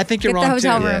 Yeah, I think you're wrong too. Get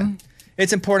the hotel room. Yeah.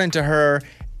 It's important to her.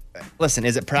 Listen,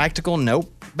 is it practical?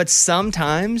 Nope. But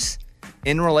sometimes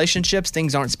in relationships,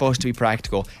 things aren't supposed to be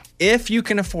practical. If you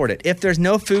can afford it, if there's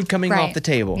no food coming off the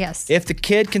table, if the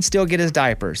kid can still get his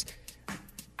diapers,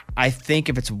 I think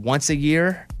if it's once a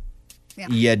year,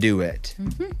 you do it.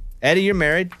 Mm-hmm. Eddie, you're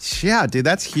married? Yeah, dude,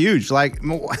 that's huge. Like,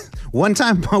 one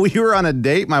time we were on a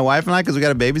date, my wife and I, because we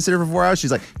got a babysitter for 4 hours.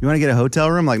 She's like, you want to get a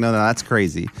hotel room? I'm like, no, that's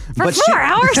crazy. For 4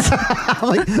 hours? I'm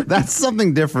like, that's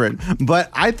something different. But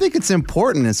I think it's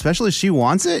important, especially if she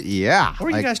wants it. Yeah.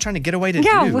 What are you guys trying to get away to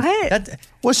yeah, do? What?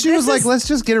 Well, she was like, let's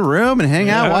just get a room and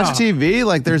hang out, watch TV.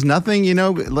 Like, there's nothing,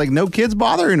 like no kids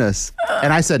bothering us.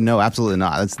 And I said, no, absolutely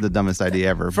not. That's the dumbest idea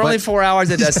ever. For only 4 hours,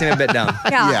 it does seem a bit dumb.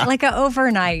 Yeah, like an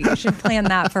overnight. You should plan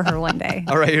that for her one day.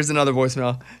 All right, here's another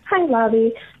voicemail. Hi,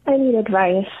 Bobby. I need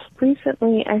advice.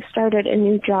 Recently, I started a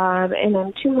new job, and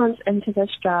I'm 2 months into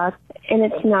this job, and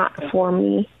it's not for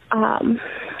me.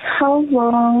 How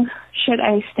long should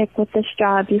I stick with this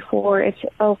job before it's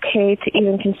okay to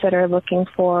even consider looking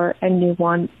for a new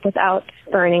one without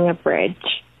burning a bridge?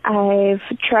 I've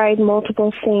tried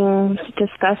multiple things,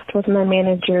 discussed with my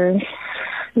manager,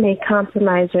 made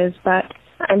compromises, but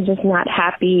I'm just not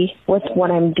happy with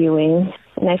what I'm doing,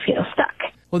 and I feel stuck.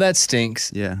 Well, that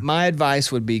stinks. Yeah. My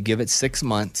advice would be give it 6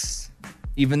 months.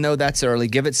 Even though that's early,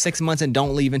 give it 6 months and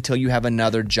don't leave until you have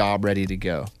another job ready to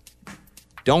go.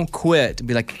 Don't quit and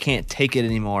be like, I can't take it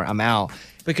anymore, I'm out.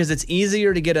 Because it's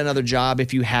easier to get another job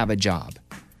if you have a job.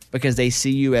 Because they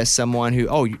see you as someone who,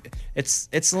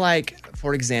 it's like,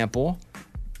 for example,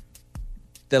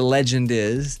 the legend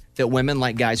is that women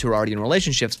like guys who are already in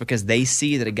relationships because they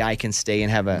see that a guy can stay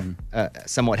and have a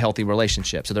somewhat healthy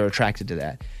relationship. So they're attracted to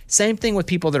that. Same thing with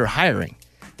people that are hiring.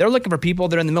 They're looking for people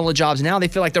that are in the middle of jobs now. They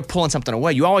feel like they're pulling something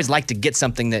away. You always like to get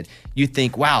something that you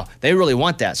think, wow, they really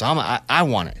want that. So I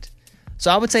want it.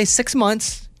 So I would say 6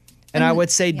 months. And I would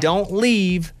say don't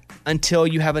leave until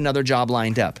you have another job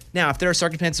lined up. Now, if there are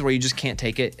circumstances where you just can't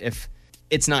take it, if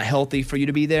it's not healthy for you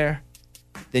to be there,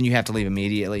 then you have to leave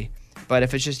immediately. But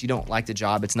if it's just you don't like the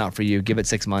job, it's not for you, give it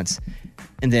 6 months,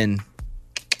 and then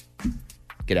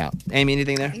get out. Amy,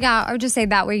 anything there? Yeah, I would just say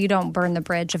that way you don't burn the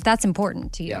bridge if that's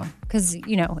important to you. Because,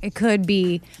 it could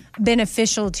be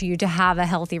beneficial to you to have a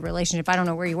healthy relationship. I don't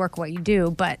know where you work, what you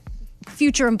do, but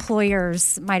future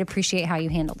employers might appreciate how you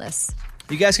handle this.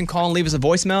 You guys can call and leave us a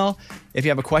voicemail if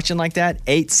you have a question like that,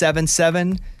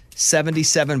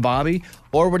 877-77-BOBBY.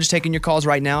 Or we're just taking your calls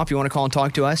right now. If you want to call and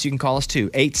talk to us, you can call us too,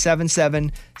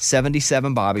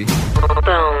 877-77-BOBBY.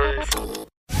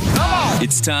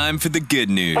 It's time for the good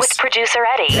news. With producer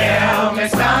Eddie. Tell me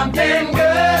something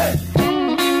good.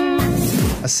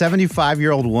 A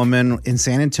 75-year-old woman in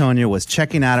San Antonio was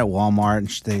checking out at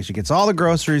Walmart. She gets all the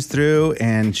groceries through,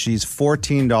 and she's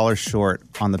 $14 short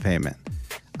on the payment.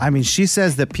 I mean, she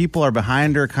says that people are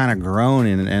behind her kind of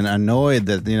groaning and annoyed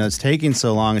that, it's taking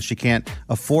so long and she can't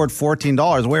afford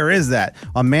 $14. Where is that?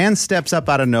 A man steps up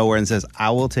out of nowhere and says, I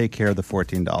will take care of the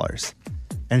 $14.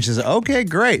 And she says, okay,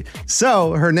 great.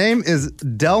 So her name is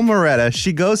Del Moretta.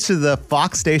 She goes to the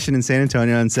Fox station in San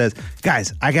Antonio and says,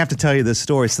 guys, I have to tell you this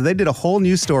story. So they did a whole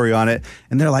news story on it.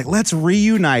 And they're like, let's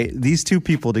reunite these two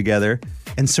people together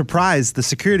and surprise the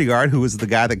security guard, who was the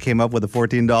guy that came up with the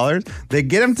 $14. They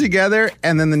get him together,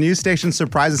 and then the news station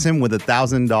surprises him with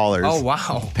 $1,000. Oh,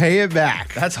 wow. Pay it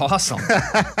back. That's awesome.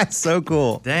 That's so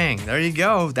cool. Dang, there you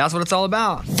go. That's what it's all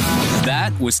about.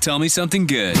 That was Tell Me Something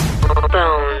Good.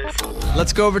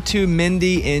 Let's go over to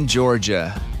Mindy in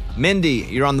Georgia. Mindy,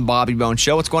 you're on the Bobby Bones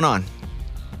Show. What's going on?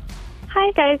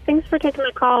 Hi, guys. Thanks for taking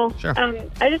my call. Sure.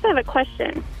 I just have a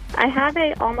question. I have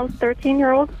a almost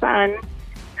 13-year-old son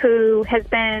who has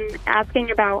been asking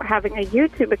about having a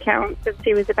YouTube account since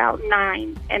he was about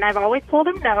 9. And I've always told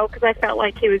him no because I felt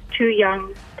like he was too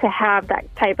young to have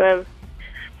that type of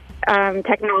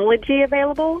technology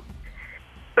available.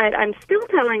 But I'm still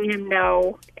telling him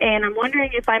no, and I'm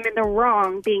wondering if I'm in the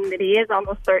wrong, being that he is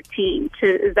almost 13.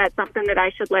 Is that something that I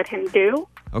should let him do?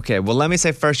 Okay, well, let me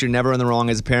say first, you're never in the wrong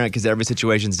as a parent because every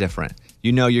situation's different.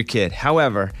 You know your kid.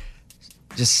 However,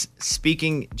 just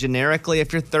speaking generically,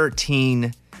 if you're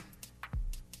 13,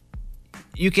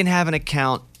 you can have an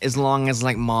account as long as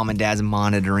like mom and dad's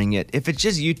monitoring it. If it's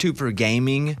just YouTube for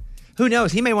gaming, who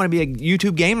knows? He may want to be a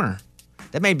YouTube gamer.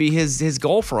 That may be his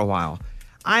goal for a while.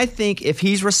 I think if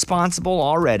he's responsible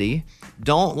already,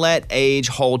 don't let age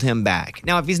hold him back.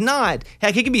 Now, if he's not,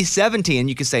 heck, he could be 17 and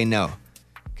you could say no.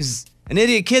 Because an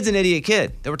idiot kid's an idiot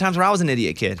kid. There were times where I was an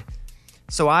idiot kid.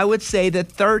 So I would say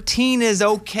that 13 is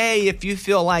okay if you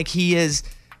feel like he is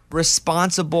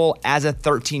responsible as a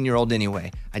 13-year-old anyway.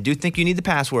 I do think you need the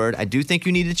password. I do think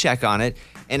you need to check on it.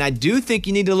 And I do think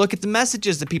you need to look at the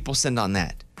messages that people send on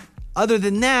that. Other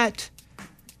than that,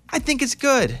 I think it's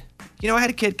good. You know, I had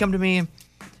a kid come to me and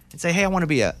say, hey, I want to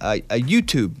be a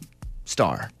YouTube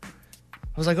star. I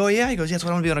was like, oh, yeah? He goes, yes,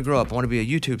 what I want to be when I grow up. I want to be a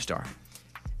YouTube star.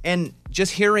 And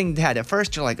just hearing that, at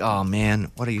first you're like, oh,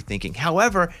 man, what are you thinking?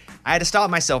 However, I had to stop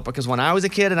myself because when I was a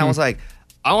kid and I was like,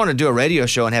 I want to do a radio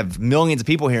show and have millions of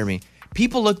people hear me,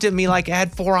 people looked at me like I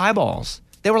had 4 eyeballs.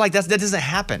 They were like, that doesn't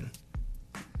happen.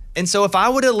 And so if I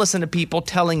would have listened to people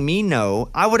telling me no,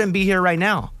 I wouldn't be here right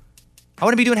now. I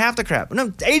wouldn't be doing half the crap. No,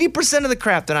 80% of the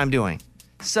crap that I'm doing.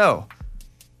 So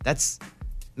that's,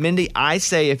 Mindy, I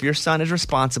say if your son is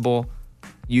responsible,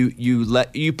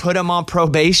 you put him on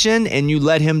probation and you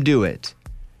let him do it.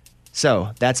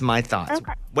 So that's my thoughts.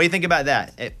 Okay. What do you think about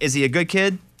that? Is he a good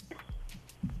kid?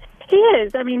 He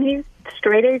is. I mean, he's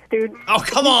straight A student. Oh,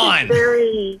 come on. He's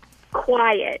very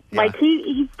quiet. Yeah. Like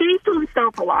he stays to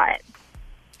himself a lot.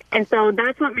 And so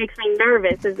that's what makes me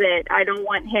nervous is that I don't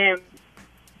want him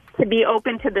to be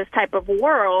open to this type of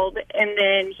world. And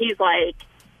then he's like,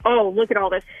 oh, look at all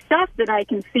this stuff that I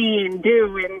can see and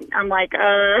do. And I'm like,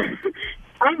 I'm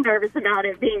nervous about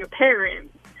it being a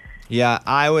parent. Yeah,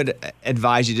 I would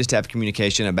advise you just to have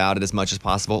communication about it as much as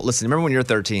possible. Listen, remember when you were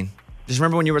 13? Just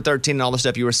remember when you were 13 and all the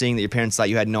stuff you were seeing that your parents thought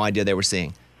you had no idea they were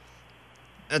seeing.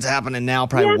 That's happening now,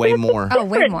 probably way more. Oh,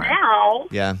 way more. Now.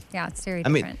 Yeah. Yeah, it's very I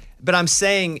different. mean, but I'm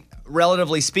saying,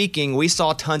 relatively speaking, we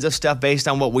saw tons of stuff based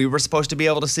on what we were supposed to be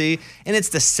able to see, and it's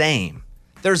the same.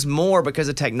 There's more because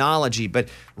of technology, but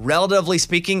relatively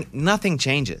speaking, nothing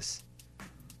changes.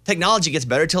 Technology gets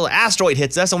better till an asteroid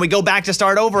hits us and we go back to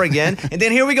start over again, and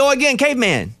then here we go again,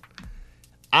 caveman.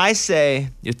 I say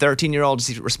your 13-year-old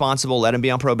is responsible, let him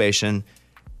be on probation,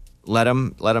 let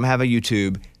him have a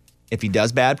YouTube. If he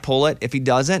does bad, pull it. If he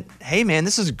doesn't, hey man,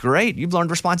 this is great. You've learned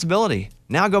responsibility.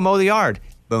 Now go mow the yard.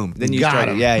 Boom. Then you Got start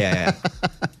him. it. Yeah.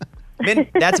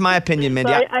 That's my opinion,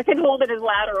 Mindy. So I can hold it as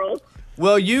lateral.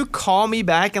 Will you call me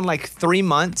back in like 3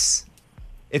 months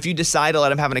if you decide to let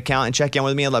him have an account and check in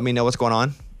with me and let me know what's going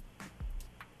on?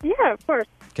 Yeah, of course.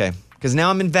 Okay. Because now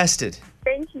I'm invested.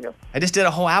 Thank you. I just did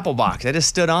a whole Apple box. I just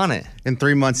stood on it. In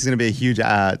 3 months, he's going to be a huge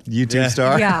YouTube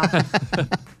star. Yeah.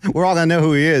 We're all going to know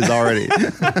who he is already.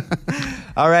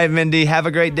 All right, Mindy. Have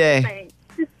a great day. Thanks.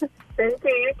 Thank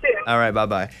you too. All right.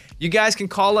 Bye-bye. You guys can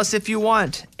call us if you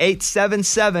want.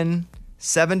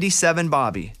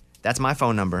 877-77-BOBBY. That's my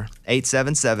phone number.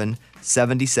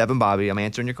 877-77-BOBBY. I'm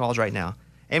answering your calls right now.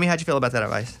 Amy, how'd you feel about that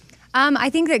advice? I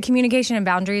think that communication and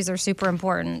boundaries are super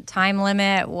important. Time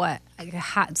limit,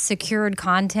 secured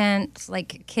content.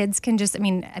 Like kids can just,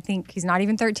 I think he's not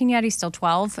even 13 yet. He's still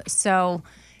 12. So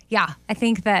yeah, I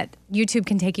think that YouTube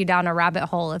can take you down a rabbit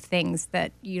hole of things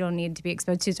that you don't need to be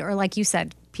exposed to. Or like you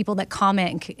said, people that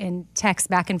comment and text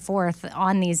back and forth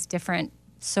on these different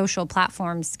social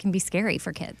platforms can be scary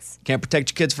for kids. Can't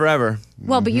protect your kids forever.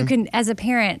 Well, but you can, as a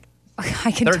parent,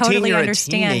 I can 13, totally you're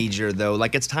understand. a teenager, though.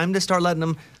 Like, it's time to start letting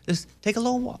them just take a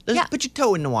little walk. Just put your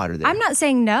toe in the water there. I'm not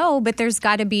saying no, but there's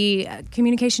got to be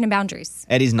communication and boundaries.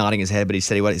 Eddie's nodding his head, but he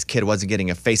said his kid wasn't getting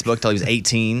a Facebook till he was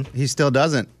 18. He still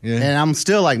doesn't. Yeah. And I'm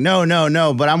still like, no.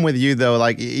 But I'm with you, though.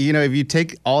 Like, if you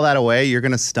take all that away, you're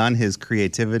going to stun his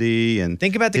creativity and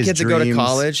think about the kids that go to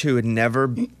college who had never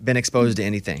been exposed to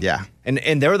anything. Yeah.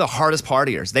 And they were the hardest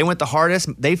partiers. They went the hardest.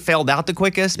 They failed out the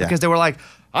quickest because they were like,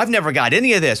 I've never got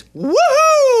any of this.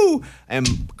 Woohoo! And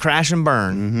crash and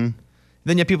burn. Mm-hmm.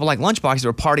 Then you have people like Lunchbox that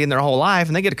were partying their whole life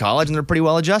and they get to college and they're pretty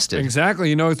well adjusted. Exactly.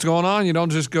 You know what's going on. You don't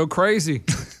just go crazy.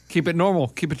 Keep it normal.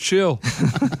 Keep it chill.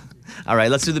 All right,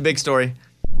 let's do the big story.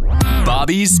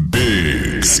 Bobby's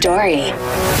Big Story.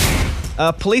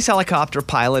 A police helicopter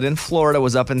pilot in Florida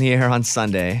was up in the air on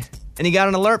Sunday. And he got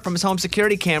an alert from his home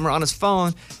security camera on his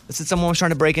phone that said someone was trying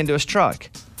to break into his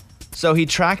truck. So he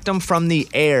tracked them from the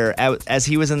air as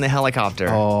he was in the helicopter.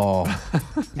 Oh.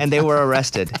 And they were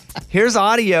arrested. Here's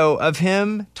audio of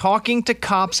him talking to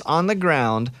cops on the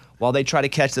ground while they try to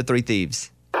catch the 3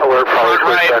 thieves. Front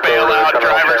right bailout,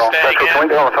 driver staying in. Front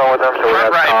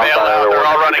right bailout, they're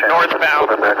all running northbound.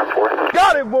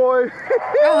 Got it, boy.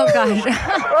 Oh, gosh.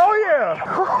 Oh,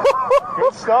 yeah.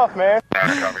 Good stuff, man.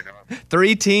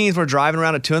 3 teens were driving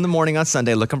around at 2 in the morning on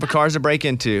Sunday looking for cars to break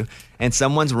into, and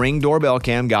someone's Ring doorbell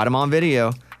cam got him on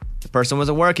video. The person was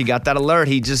at work. He got that alert.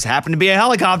 He just happened to be a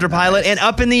helicopter pilot and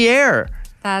up in the air.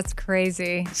 That's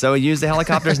crazy. So he used the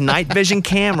helicopter's night vision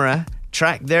camera,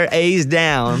 tracked their A's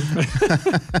down.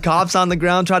 Cops on the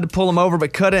ground tried to pull him over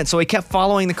but couldn't, so he kept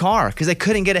following the car because they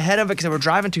couldn't get ahead of it because they were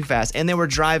driving too fast, and they were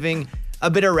driving a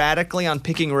bit erratically on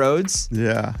picking roads.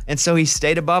 Yeah. And so he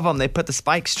stayed above them. They put the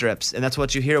spike strips, and that's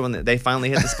what you hear when they finally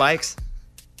hit the spikes.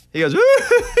 He goes,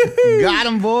 got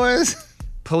him, boys.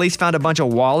 Police found a bunch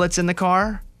of wallets in the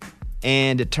car,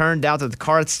 and it turned out that the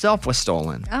car itself was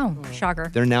stolen. Oh, shocker.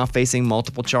 They're now facing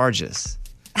multiple charges.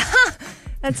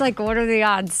 That's like, what are the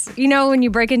odds? You know, when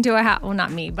you break into a house, well,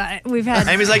 not me, but we've had.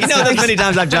 Amy's like, those many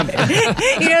times I've jumped.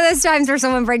 You know, those times where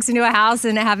someone breaks into a house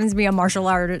and it happens to be a martial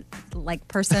art like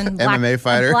person, MMA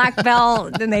fighter, black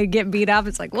belt, then they get beat up.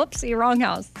 It's like, whoops, you're wrong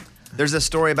house. There's a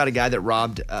story about a guy that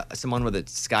robbed someone with a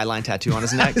skyline tattoo on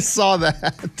his neck. I saw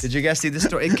that. Did you guys see this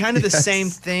story? It's kind of the same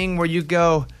thing where you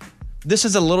go, this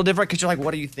is a little different because you're like,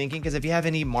 what are you thinking? Because if you have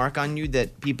any mark on you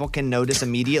that people can notice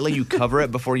immediately, you cover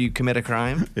it before you commit a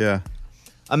crime. Yeah.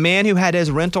 A man who had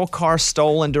his rental car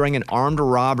stolen during an armed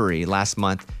robbery last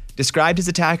month described his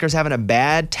attackers having a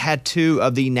bad tattoo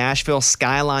of the Nashville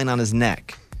skyline on his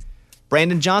neck.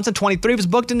 Brandon Johnson, 23, was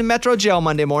booked into Metro Jail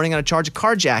Monday morning on a charge of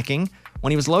carjacking.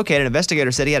 When he was located,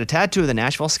 investigators said he had a tattoo of the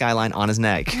Nashville skyline on his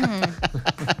neck.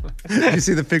 Did you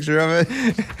see the picture of it?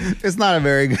 It's not a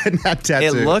very good tattoo.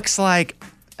 It looks like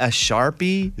a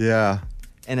Sharpie. Yeah.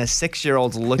 And a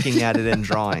 6-year-old's looking at it and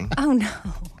drawing. Oh, no.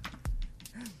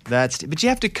 But you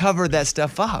have to cover that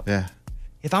stuff up. Yeah.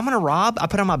 If I'm going to rob, I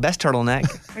put on my best turtleneck.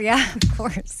 Yeah, of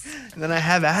course. And then I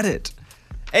have at it.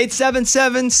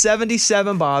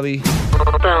 877-77-Bobby.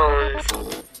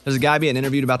 There's a guy being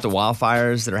interviewed about the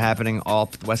wildfires that are happening all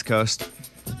up the West Coast.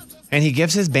 And he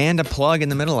gives his band a plug in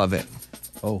the middle of it.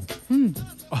 Oh.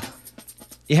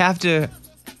 You have to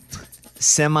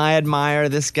semi-admire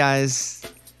this guy's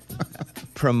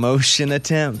promotion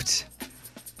attempt.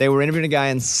 They were interviewing a guy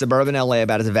in suburban LA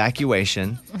about his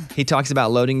evacuation. He talks about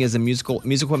loading his music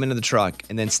equipment into the truck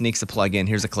and then sneaks a plug in.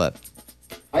 Here's a clip.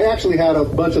 I actually had a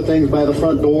bunch of things by the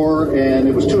front door, and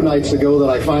it was 2 nights ago that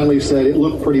I finally said it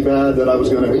looked pretty bad that I was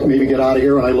going to maybe get out of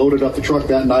here, and I loaded up the truck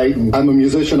that night. And I'm a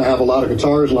musician. I have a lot of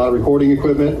guitars, a lot of recording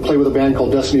equipment. I play with a band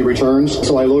called Destiny Returns,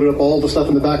 so I loaded up all the stuff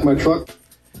in the back of my truck.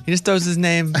 He just throws his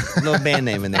name, little band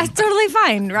name in there. That's totally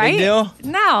fine, right? Big deal?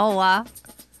 No.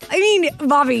 I mean,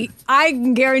 Bobby, I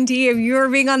can guarantee if you're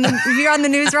on the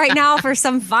news right now for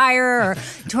some fire or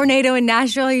tornado in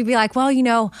Nashville, you'd be like, well, you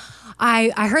know,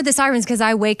 I heard the sirens because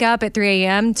I wake up at 3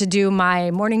 a.m. to do my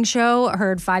morning show. I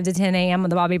heard 5 to 10 a.m. on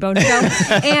the Bobby Bones Show.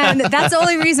 And that's the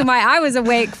only reason why I was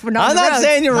awake for I'm not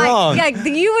saying you're wrong. Yeah,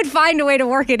 you would find a way to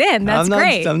work it in. That's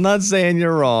great. I'm not saying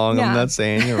you're wrong. Yeah. I'm not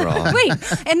saying you're wrong. Wait,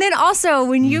 and then also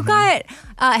when you got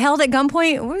held at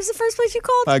gunpoint, what was the first place you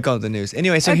called? I called the news.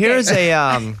 Anyway, so here's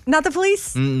a... Not the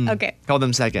police? Okay. Called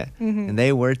them second. And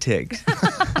they were ticked.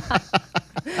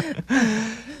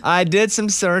 I did some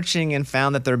searching and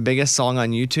found that their biggest song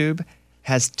on YouTube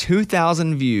has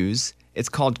 2,000 views. It's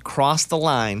called Cross the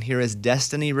Line. Here is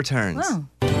Destiny Returns. Oh.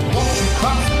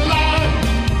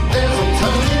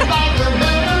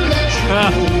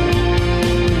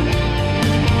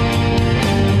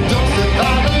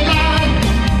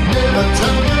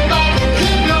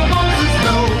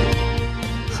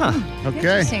 Huh. Okay.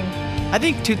 Interesting. I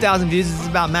think 2,000 views is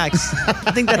about max.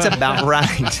 I think that's about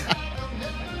right.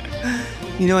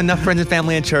 You know, enough friends and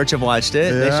family and church have watched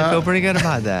it. They should feel pretty good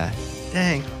about that.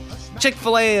 Dang.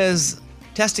 Chick-fil-A is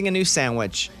testing a new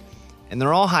sandwich, and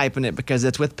they're all hyping it because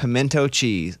it's with pimento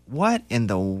cheese. What in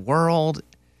the world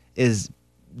is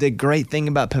the great thing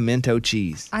about pimento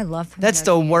cheese? I love pimento That's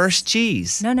the cheese. worst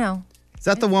cheese. No. Is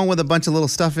that the one with a bunch of little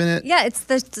stuff in it? Yeah,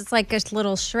 it's like a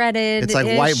little shredded. It's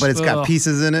like white, but it's got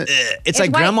pieces in it. It's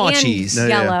like grandma white and cheese.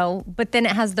 Yellow, but then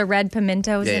it has the red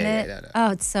pimentos in it. Yeah. Oh,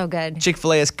 it's so good.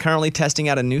 Chick-fil-A is currently testing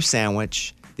out a new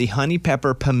sandwich, the honey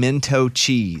pepper pimento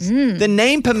cheese. The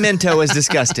name pimento is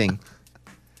disgusting.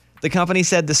 The company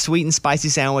said the sweet and spicy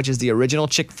sandwich is the original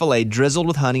Chick-fil-A drizzled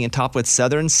with honey and topped with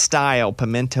Southern-style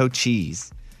pimento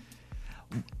cheese.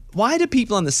 Why do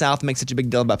people in the South make such a big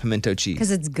deal about pimento cheese?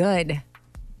 Because it's good.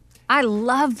 I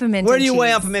love pimento cheese. Where do you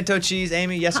weigh on pimento cheese,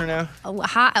 Amy? Yes or no?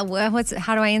 How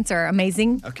do I answer?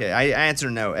 Amazing? Okay, I answer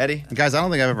no. Eddie? Guys, I don't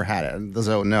think I've ever had it.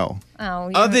 So no.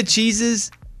 Oh, Of the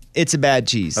cheeses, it's a bad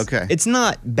cheese. Okay. It's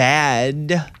not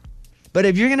bad, but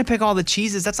if you're going to pick all the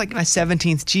cheeses, that's like my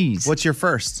 17th cheese. What's your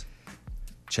first?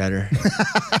 Cheddar.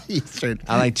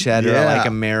 I like cheddar. I like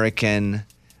American.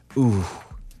 Ooh.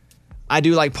 I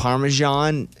do like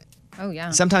Parmesan. Oh,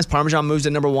 yeah. Sometimes Parmesan moves to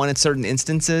number one in certain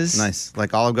instances. Nice.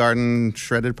 Like Olive Garden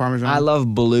shredded Parmesan? I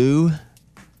love blue.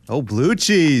 Oh, blue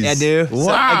cheese. I do.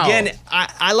 Wow. So, again,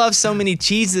 I love so many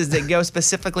cheeses that go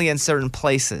specifically in certain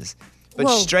places. But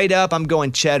Whoa. straight up, I'm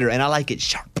going cheddar, and I like it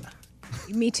sharp.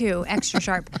 Me too. Extra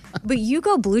sharp. But you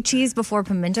go blue cheese before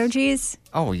pimento cheese?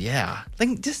 Oh, yeah.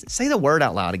 Just say the word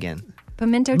out loud again.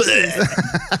 Pimento cheese.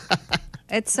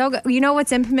 It's so good. You know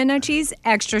what's in pimento cheese?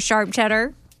 Extra sharp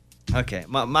cheddar. Okay.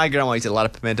 My grandma used to eat a lot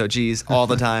of pimento cheese all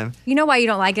the time. You know why you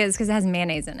don't like it? It's because it has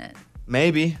mayonnaise in it.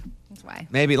 Maybe. That's why.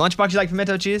 Maybe. Lunchbox, you like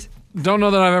pimento cheese? Don't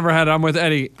know that I've ever had it. I'm with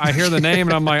Eddie. I hear the name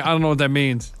and I'm like, I don't know what that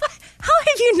means. How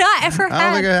have you not ever had? I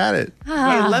don't think I had it.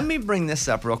 Hey, let me bring this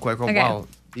up real quick while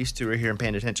these two are here and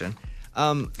paying attention.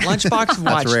 Lunchbox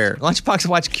watched rare. Lunchbox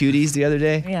watched Cuties the other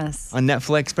day. Yes. On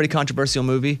Netflix, pretty controversial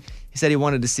movie. He said he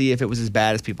wanted to see if it was as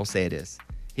bad as people say it is.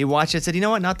 He watched it, said, you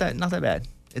know what, not that bad.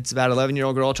 It's about an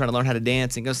 11-year-old girl trying to learn how to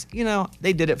dance, and goes, you know,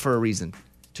 they did it for a reason,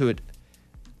 to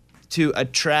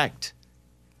attract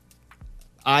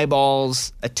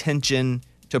eyeballs, attention,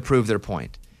 to prove their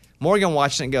point. Morgan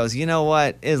watched it and goes, you know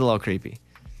what, it is a little creepy.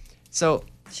 So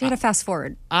She had to fast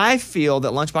forward. I feel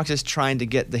that Lunchbox is trying to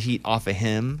get the heat off of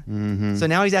him. Mm-hmm. So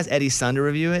now he's asked Eddie's son to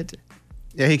review it.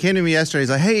 Yeah, he came to me yesterday. He's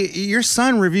like, hey, your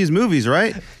son reviews movies,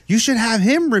 right? You should have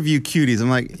him review Cuties. I'm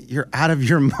like, you're out of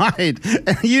your mind.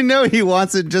 And you know he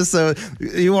wants it just so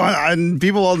you want, and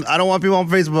people, I don't want people on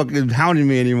Facebook hounding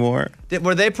me anymore.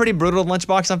 Were they pretty brutal,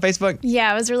 Lunchbox, on Facebook?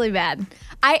 Yeah, it was really bad.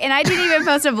 I didn't even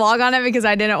post a vlog on it because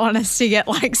I didn't want us to get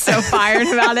like so fired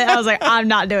about it. I was like, I'm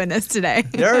not doing this today.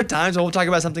 There are times when we'll talk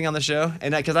about something on the show,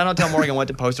 and because I don't tell Morgan what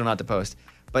to post or not to post,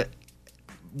 but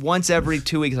once every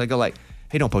 2 weeks I go like,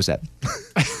 hey, don't post that.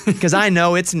 Because I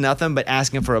know it's nothing but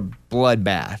asking for a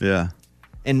bloodbath. Yeah.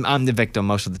 And I'm the victim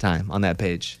most of the time on that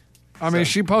page. I mean,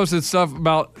 she posted stuff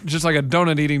about just like a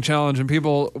donut eating challenge, and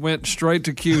people went straight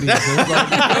to Cuties. It was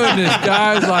like, goodness,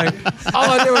 guys, like, all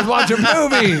I did was watch a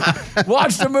movie.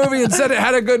 Watched a movie and said it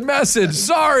had a good message.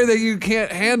 Sorry that you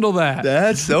can't handle that.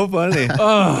 That's so funny.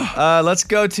 Let's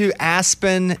go to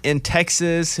Aspen in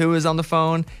Texas, who is on the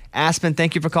phone. Aspen,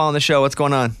 thank you for calling the show. What's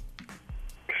going on?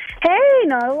 Hey,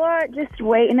 not a lot. Just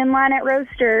waiting in line at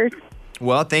Roasters.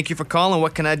 Well, thank you for calling.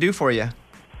 What can I do for you?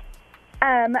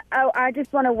 I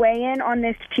just want to weigh in on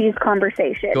this cheese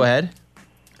conversation. Go ahead.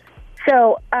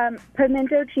 So,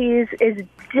 pimento cheese is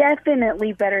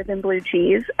definitely better than blue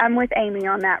cheese. I'm with Amy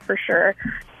on that for sure.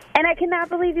 And I cannot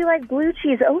believe you like blue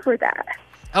cheese over that.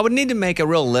 I would need to make a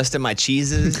real list of my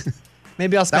cheeses.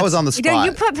 Maybe I'll spend... That was on the spot. You know,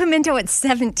 you put pimento at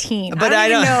 17. But I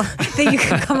don't even know that you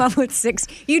could come up with 6.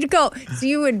 You'd go, so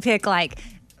you would pick like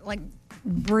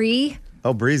brie.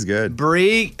 Oh, brie's good.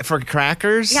 Brie for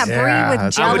crackers? Yeah, brie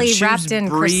with jelly choose wrapped in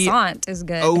brie croissant is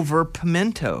good. over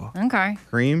pimento. Okay.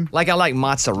 Cream? Like I like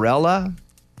mozzarella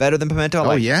better than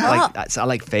pimento. yeah? I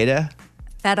like feta.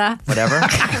 Feta. Whatever.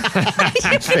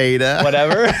 Feta.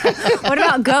 Whatever. What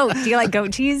about goat? Do you like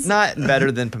goat cheese? Not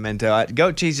better than pimento.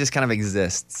 Goat cheese just kind of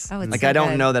exists. Oh, it's like so I don't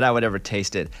good. know that I would ever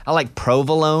taste it. I like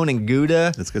provolone and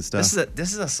Gouda. That's good stuff.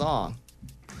 This is a song.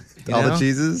 You All know? the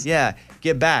cheeses? Yeah.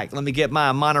 Get back. Let me get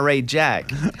my Monterey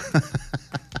Jack.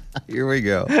 Here we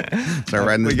go. Start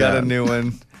writing this We got down. a new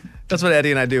one. That's what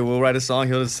Eddie and I do. We'll write a song.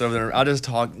 He'll just sit over there. I'll just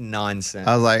talk nonsense.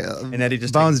 I was like, and Eddie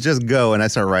just Bones, just go, and I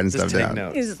start writing just stuff take down.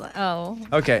 notes. He's like, oh.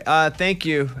 Okay. Thank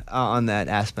you on that,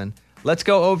 Aspen. Let's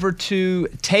go over to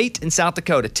Tate in South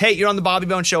Dakota. Tate, you're on the Bobby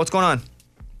Bones Show. What's going on?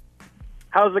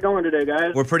 How's it going today,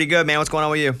 guys? We're pretty good, man. What's going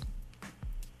on with you?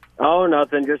 Oh,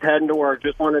 nothing. Just heading to work.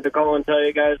 Just wanted to call and tell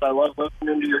you guys I love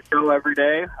listening to your show every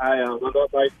day. I live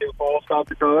up by Sioux Falls, South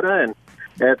Dakota, and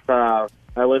it's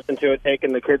I listen to it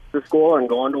taking the kids to school and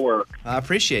going to work. I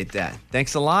appreciate that.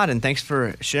 Thanks a lot, and thanks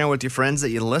for sharing with your friends that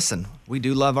you listen. We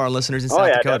do love our listeners in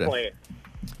South Dakota. Definitely.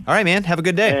 All right, man. Have a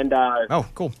good day. And oh,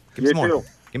 cool. Give me you some more. too.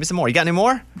 Give me some more. You got any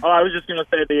more? Oh, I was just going to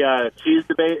say the cheese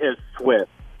debate is Swiss.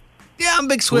 Yeah, I'm a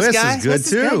big Swiss Swiss guy. is good,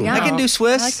 too. I can do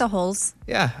Swiss. I like the holes.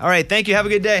 Yeah. All right. Thank you. Have a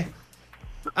good day.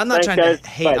 I'm not Thanks, trying guys. to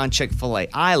hate Bye. on Chick-fil-A.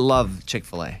 I love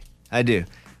Chick-fil-A. I do.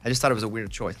 I just thought it was a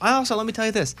weird choice. I also, let me tell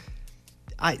you this.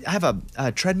 I have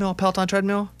a treadmill, Peloton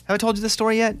treadmill. Have I told you this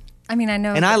story yet? I mean, I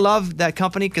know. And I love that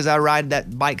company because I ride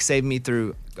that bike saved me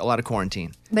through a lot of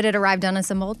quarantine. But it arrived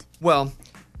unassembled? Well,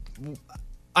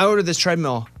 I ordered this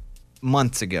treadmill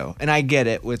months ago, and I get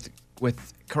it. With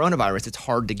coronavirus, it's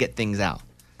hard to get things out.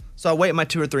 So I wait my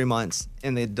 2 or 3 months,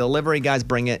 and the delivery guys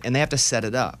bring it, and they have to set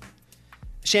it up.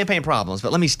 Champagne problems,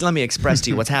 but let me express to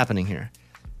you what's happening here.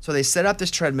 So they set up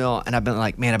this treadmill, and I've been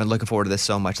like, man, I've been looking forward to this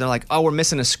so much. And they're like, oh, we're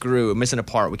missing a screw, we're missing a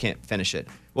part, we can't finish it.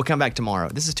 We'll come back tomorrow.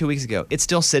 This is 2 weeks ago. It's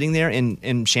still sitting there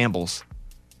in shambles.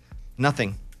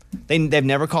 Nothing. They've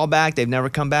never called back. They've never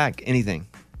come back. Anything.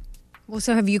 Well,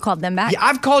 so have you called them back? Yeah,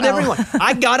 I've called everyone.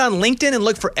 I got on LinkedIn and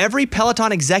looked for every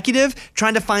Peloton executive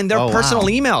trying to find their personal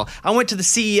email. I went to the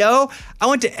CEO. I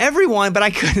went to everyone, but I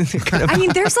couldn't. I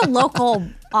mean, there's a local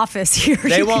office here.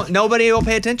 They won't. Nobody will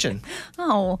pay attention.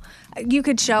 Oh, you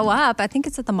could show up. I think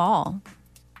it's at the mall.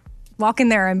 Walk in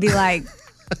there and be like,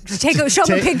 show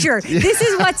them a picture. This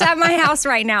is what's at my house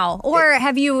right now. Or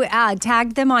have you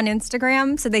tagged them on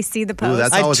Instagram so they see the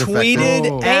post? I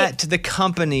tweeted at the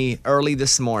company early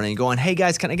this morning going, hey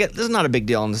guys, can I get, this is not a big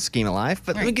deal in the scheme of life,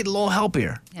 but let me get a little help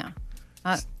here. Yeah.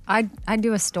 I'd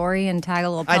do a story and tag a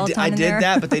little Peloton I in did there.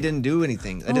 that, but they didn't do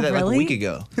anything. I did that like a really? week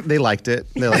ago. They liked it.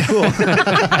 They're like, cool.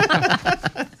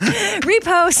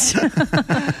 Repost.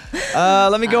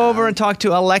 Let me go over and talk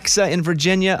to Alexa in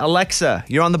Virginia. Alexa,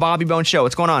 you're on the Bobby Bone Show.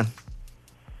 What's going on?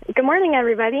 Good morning,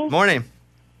 everybody. Morning.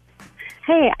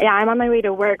 Hey, yeah, I'm on my way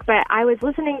to work, but I was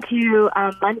listening to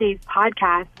Monday's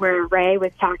podcast where Ray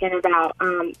was talking about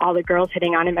all the girls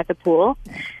hitting on him at the pool.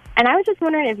 And I was just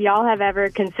wondering if y'all have ever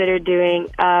considered doing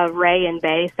a Ray and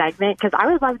Bay segment, because I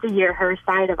would love to hear her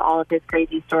side of all of his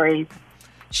crazy stories.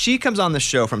 She comes on the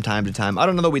show from time to time. I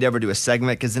don't know that we'd ever do a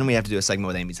segment because then we have to do a segment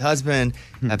with Amy's husband,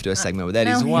 have to do a segment with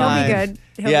Eddie's wife. He'll be good.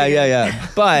 Yeah.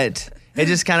 But it's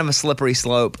just kind of a slippery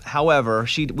slope. However,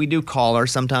 we do call her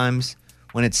sometimes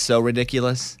when it's so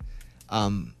ridiculous.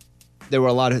 There's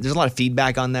a lot of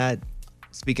feedback on that.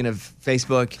 Speaking of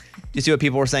Facebook, do you see what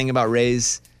people were saying about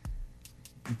Ray's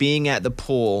being at the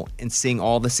pool and seeing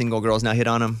all the single girls now hit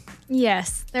on him?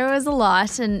 Yes, there was a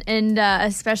lot, and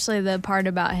especially the part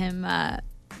about him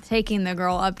taking the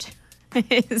girl up to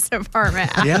his apartment.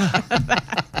 Yeah.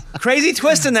 Crazy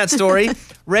twist in that story.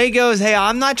 Ray goes, hey,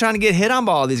 I'm not trying to get hit on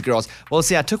by all these girls. Well,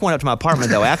 see, I took one up to my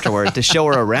apartment, though, afterward to show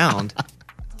her around.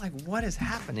 I'm like, what is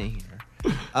happening here?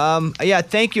 Yeah,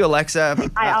 thank you, Alexa.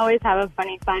 I always have a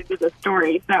funny side to the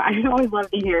story, so I always love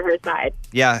to hear her side.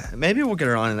 Yeah, maybe we'll get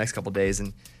her on in the next couple of days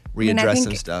and I mean, I readdress think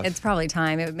some stuff. It's probably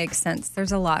time. It makes sense.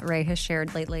 There's a lot Ray has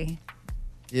shared lately.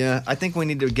 Yeah, I think we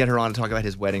need to get her on to talk about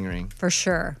his wedding ring. For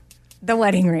sure. The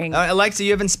wedding ring. Alexa,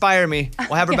 you have inspired me.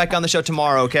 We'll have her back on the show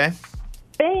tomorrow, okay?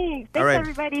 Thanks. All right.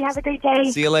 Everybody. Have a great day.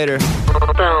 See you later.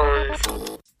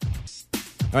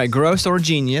 All right, gross or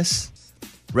genius?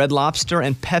 Red Lobster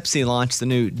and Pepsi launched the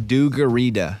new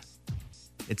Dew-Garita.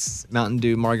 It's Mountain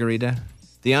Dew Margarita,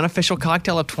 the unofficial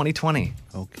cocktail of 2020.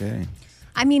 Okay.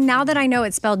 I mean, now that I know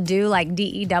it's spelled dew like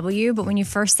D-E-W, but when you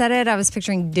first said it, I was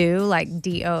picturing dew like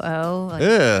D-O-O. Like,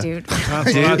 Ugh. dude.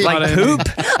 Dude, like poop?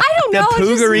 I don't know. The It's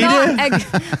just Poo-Garita?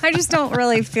 not, I just don't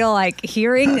really feel like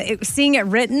seeing it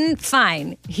written,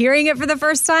 fine. Hearing it for the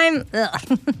first time,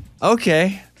 ugh.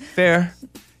 Okay, fair.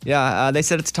 Yeah, they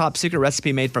said it's a top secret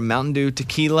recipe made from Mountain Dew,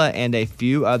 tequila, and a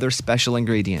few other special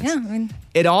ingredients. Yeah, I mean,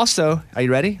 It also, are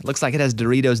you ready? Looks like it has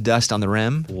Doritos dust on the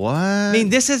rim. What? I mean,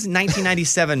 this is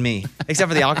 1997 me, except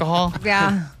for the alcohol.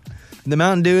 yeah. The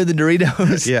Mountain Dew, the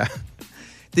Doritos. Yeah.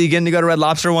 Do you get to go to Red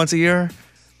Lobster once a year?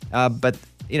 But,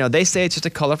 they say it's just a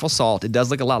colorful salt. It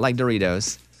does look a lot like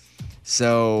Doritos.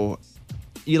 So,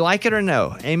 you like it or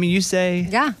no? Amy, you say?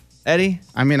 Yeah. Eddie?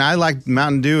 I mean, I like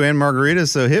Mountain Dew and margaritas,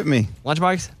 so hit me.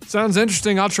 Lunchbox? Sounds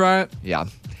interesting. I'll try it. Yeah.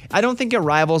 I don't think it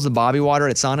rivals the Bobby Water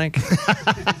at Sonic.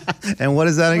 And what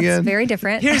is that again? It's very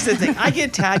different. Here's the thing. I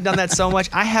get tagged on that so much.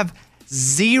 I have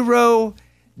 $0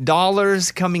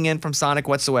 coming in from Sonic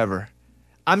whatsoever.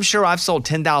 I'm sure I've sold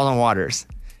 10,000 waters.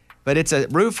 But it's a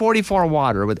Route 44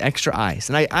 water with extra ice.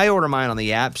 And I order mine on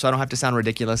the app, so I don't have to sound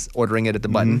ridiculous ordering it at the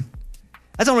button.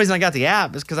 That's the only reason I got the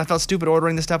app, is because I felt stupid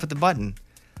ordering the stuff at the button.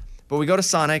 But we go to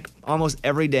Sonic almost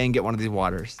every day and get one of these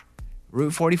waters.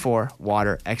 Route 44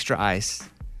 water, extra ice.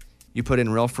 You put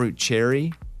in real fruit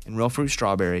cherry and real fruit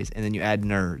strawberries, and then you add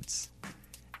Nerds.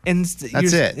 And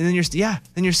That's it. And then you're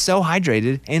so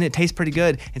hydrated, and it tastes pretty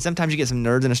good. And sometimes you get some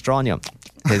Nerds in a straw, and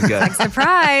tastes good. Like,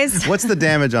 surprise. What's the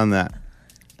damage on that?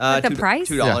 The price?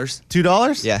 $2. Yeah.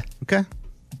 $2? Yeah. Okay.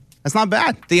 That's not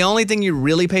bad. The only thing you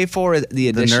really pay for is the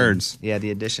addition. Nerds. Yeah,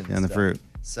 the addition. Yeah, and the fruit.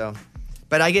 So,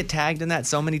 but I get tagged in that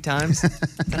so many times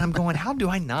that I'm going, how do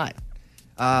I not?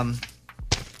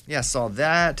 Yeah, saw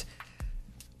that.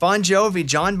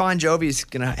 John Bon Jovi's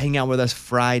going to hang out with us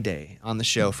Friday on the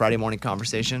show, Friday morning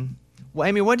conversation. Well,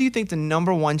 Amy, what do you think the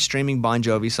number one streaming Bon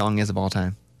Jovi song is of all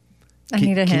time? I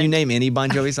need a hint. Can you name any Bon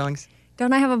Jovi songs?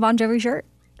 Don't I have a Bon Jovi shirt?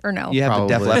 Or no? You have the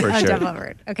Def Leppard shirt. Def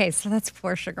Leppard. Okay, so that's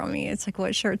poor sugar on me. It's like,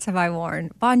 what shirts have I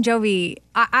worn? Bon Jovi.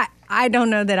 I don't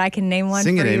know that I can name one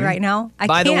Sing for it, you Amy. right now.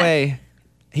 By the can't. way,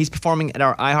 he's performing at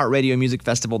our iHeartRadio Music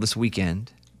Festival this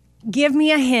weekend. Give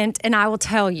me a hint and I will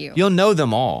tell you. You'll know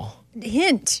them all.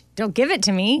 Hint. Don't give it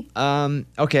to me.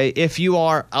 Okay, if you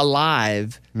are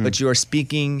alive, but you are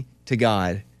speaking to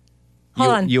God. Hold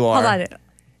on. You are. Hold on.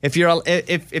 If you're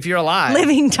alive.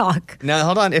 Living talk. No,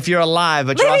 hold on. If you're alive,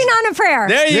 but Living you're also, on a prayer.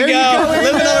 There you go.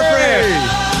 Living on a prayer.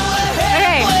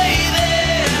 Okay.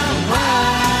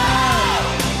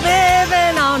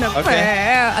 Living on a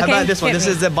prayer. How Okay, about this one? hit This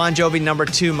me. is the Bon Jovi number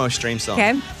 2 most streamed song.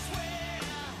 Okay.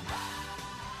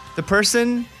 The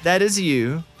person that is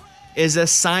you is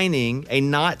assigning a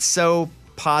not so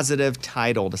positive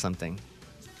title to something.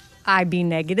 I be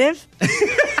negative.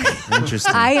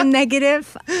 Interesting. I am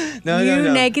negative. No, you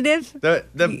no. negative.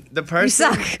 The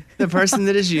person suck. the person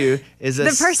that is you is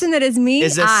The person that is me.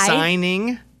 is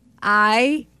assigning.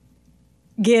 I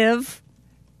give.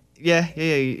 Yeah.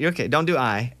 You're okay. Don't do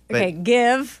I. But, Okay,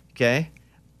 give. Okay.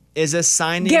 Is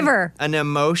assigning Giver. an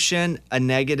emotion a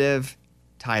negative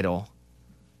title.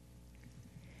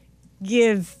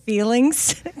 Give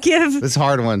feelings. Give. This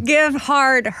hard one. Give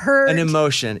hard hurt. An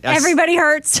emotion. That's- Everybody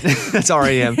hurts. That's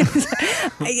REM.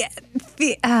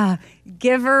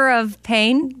 Giver of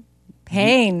pain.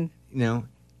 Pain. No.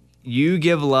 You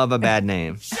give love a bad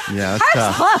name. Yeah, that's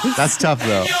tough. That's tough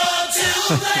though.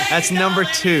 That's number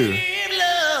 2.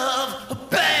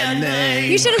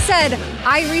 You should have said,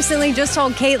 I recently just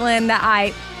told Caitlin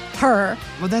that her.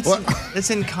 Well, that's we're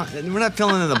not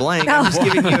filling in the blank. No. I'm just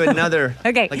giving you another,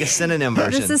 Okay. like a synonym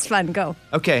version. This is fun. Go.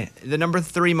 Okay, the number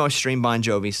 3 most streamed Bon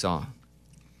Jovi song.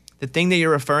 The thing that you're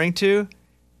referring to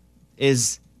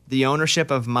is the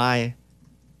ownership of my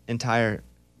entire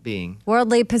being.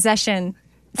 Worldly possession.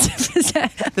 The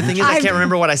thing is, I can't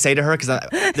remember what I say to her because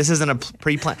this isn't a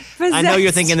pre-plan. I know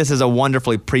you're thinking this is a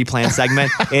wonderfully pre-planned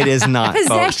segment. It is not, folks.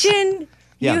 Possession.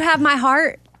 Yeah. You have my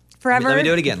heart forever. Let me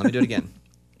do it again.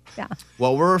 Yeah.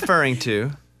 What we're referring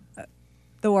to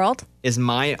The world. is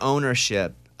my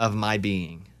ownership of my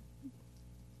being.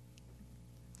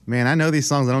 Man, I know these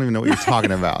songs. I don't even know what you're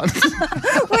talking about.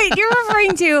 Wait, you're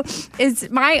referring to is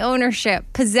my ownership,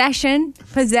 possession,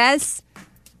 possess,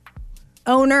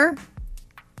 owner,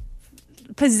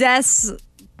 possess,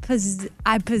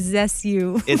 I possess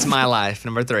you. It's my life,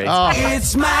 number 3.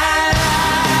 It's my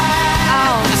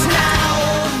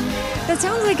That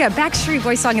sounds like a Backstreet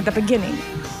Boys song at the beginning.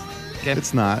 Okay.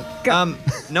 It's not.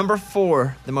 Number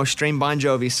 4, the most streamed Bon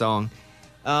Jovi song.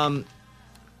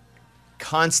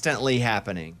 Constantly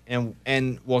happening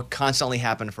and will constantly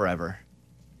happen forever.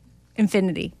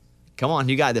 Infinity. Come on,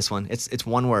 you got this one. It's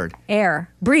one word. Air.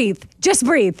 Breathe. Just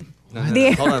breathe. No, no, The no.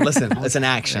 air. Hold on, listen. It's an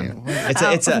action.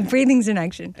 It's a breathing's an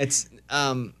action. it's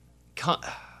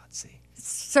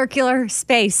Circular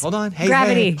space. hold on. Hey,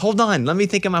 Gravity. hey, hold on. Let me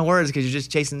think of my words because you're just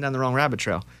chasing down the wrong rabbit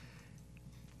trail.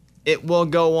 It will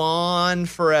go on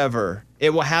forever. It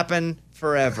will happen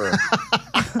forever.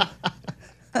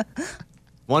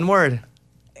 One word.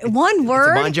 One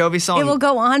word. It's a Bon Jovi song. It will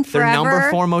go on forever. Their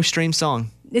number 4 most streamed song.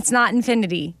 It's not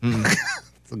infinity.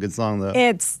 It's a good song though.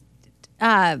 It's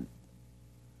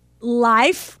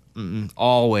life.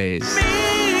 Always.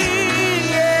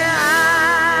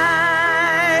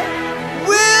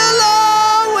 will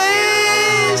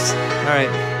always. All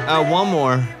right, one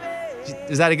more.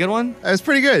 Is that a good one? It's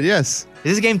pretty good, yes.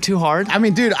 Is this game too hard? I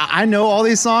mean, dude, I know all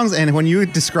these songs, and when you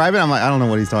describe it, I'm like, I don't know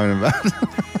what he's talking about.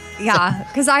 Yeah,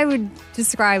 because I would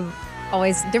describe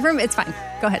always different. It's fine.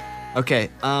 Go ahead. Okay.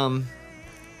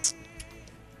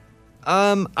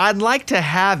 I'd like to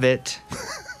have it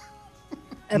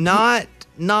not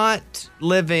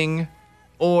living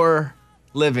or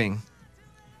living.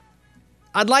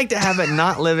 I'd like to have it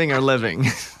not living or living.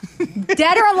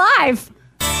 Dead or alive?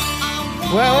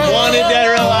 Well, wanted dead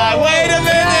or alive. Wait a minute.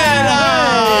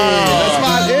 That's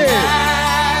not it.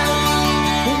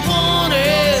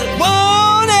 Wanted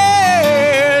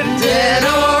dead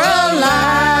or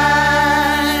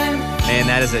alive. Man,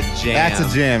 that is a jam. That's a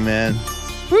jam, man.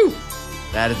 Woo.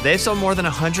 They've sold more than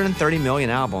 130 million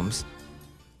albums.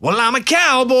 Well, I'm a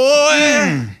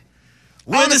cowboy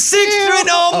with a 6-string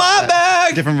on my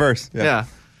back. Different verse. Yeah.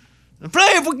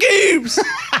 Play for keeps.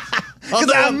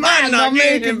 Because I might not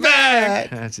make it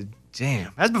back. That's a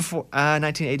jam. That's before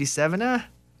 1987. I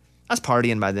was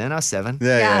partying by then. I was 7.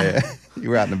 Yeah. You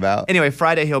were out and about. Anyway,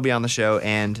 Friday he'll be on the show,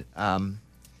 and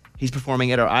he's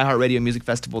performing at our iHeartRadio Music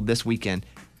Festival this weekend.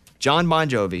 John Bon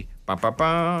Jovi,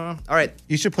 All right.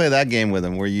 You should play that game with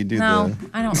him where you do No,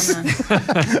 I don't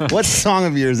want to. What song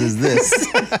of yours is this?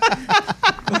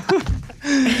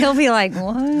 He'll be like,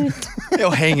 what?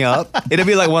 He'll hang up. It'll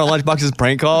be like one of Lunchbox's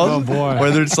prank calls. Oh, boy.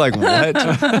 Where they're just like, what?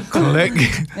 Click.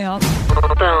 Yep.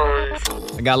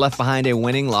 A guy left behind a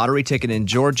winning lottery ticket in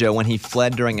Georgia when he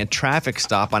fled during a traffic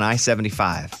stop on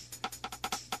I-75.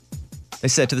 They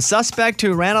said to the suspect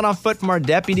who ran out on foot from our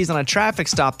deputies on a traffic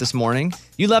stop this morning,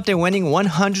 you left a winning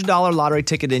 $100 lottery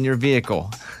ticket in your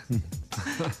vehicle.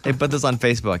 They put this on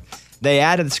Facebook. They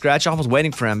added the scratch off was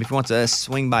waiting for him if he wants to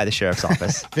swing by the sheriff's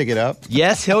office. Pick it up.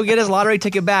 Yes, he'll get his lottery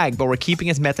ticket back, but we're keeping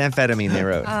his methamphetamine, they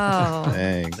wrote. Oh.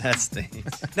 Dang. That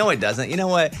stings. No, it doesn't. You know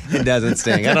what? It doesn't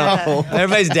sting. I don't know.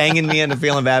 Everybody's danging me into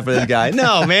feeling bad for this guy.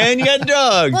 No, man, you got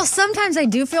drugs. Well, sometimes I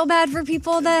do feel bad for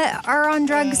people that are on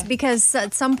drugs because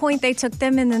at some point they took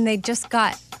them and then they just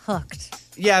got hooked.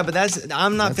 Yeah, but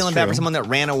I'm not feeling bad true. for someone that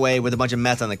ran away with a bunch of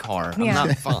meth in the car. I'm Yeah.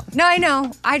 not falling. No, I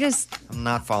know. I'm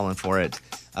not falling for it.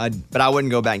 But I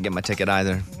wouldn't go back and get my ticket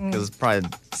either because probably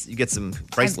you get some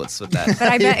bracelets with that. But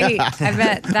I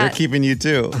bet They're that keeping you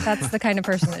too. that's the kind of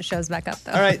person that shows back up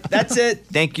though. All right, that's it.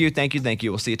 Thank you.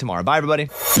 We'll see you tomorrow. Bye, everybody.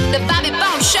 The Bobby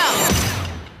Bones Show.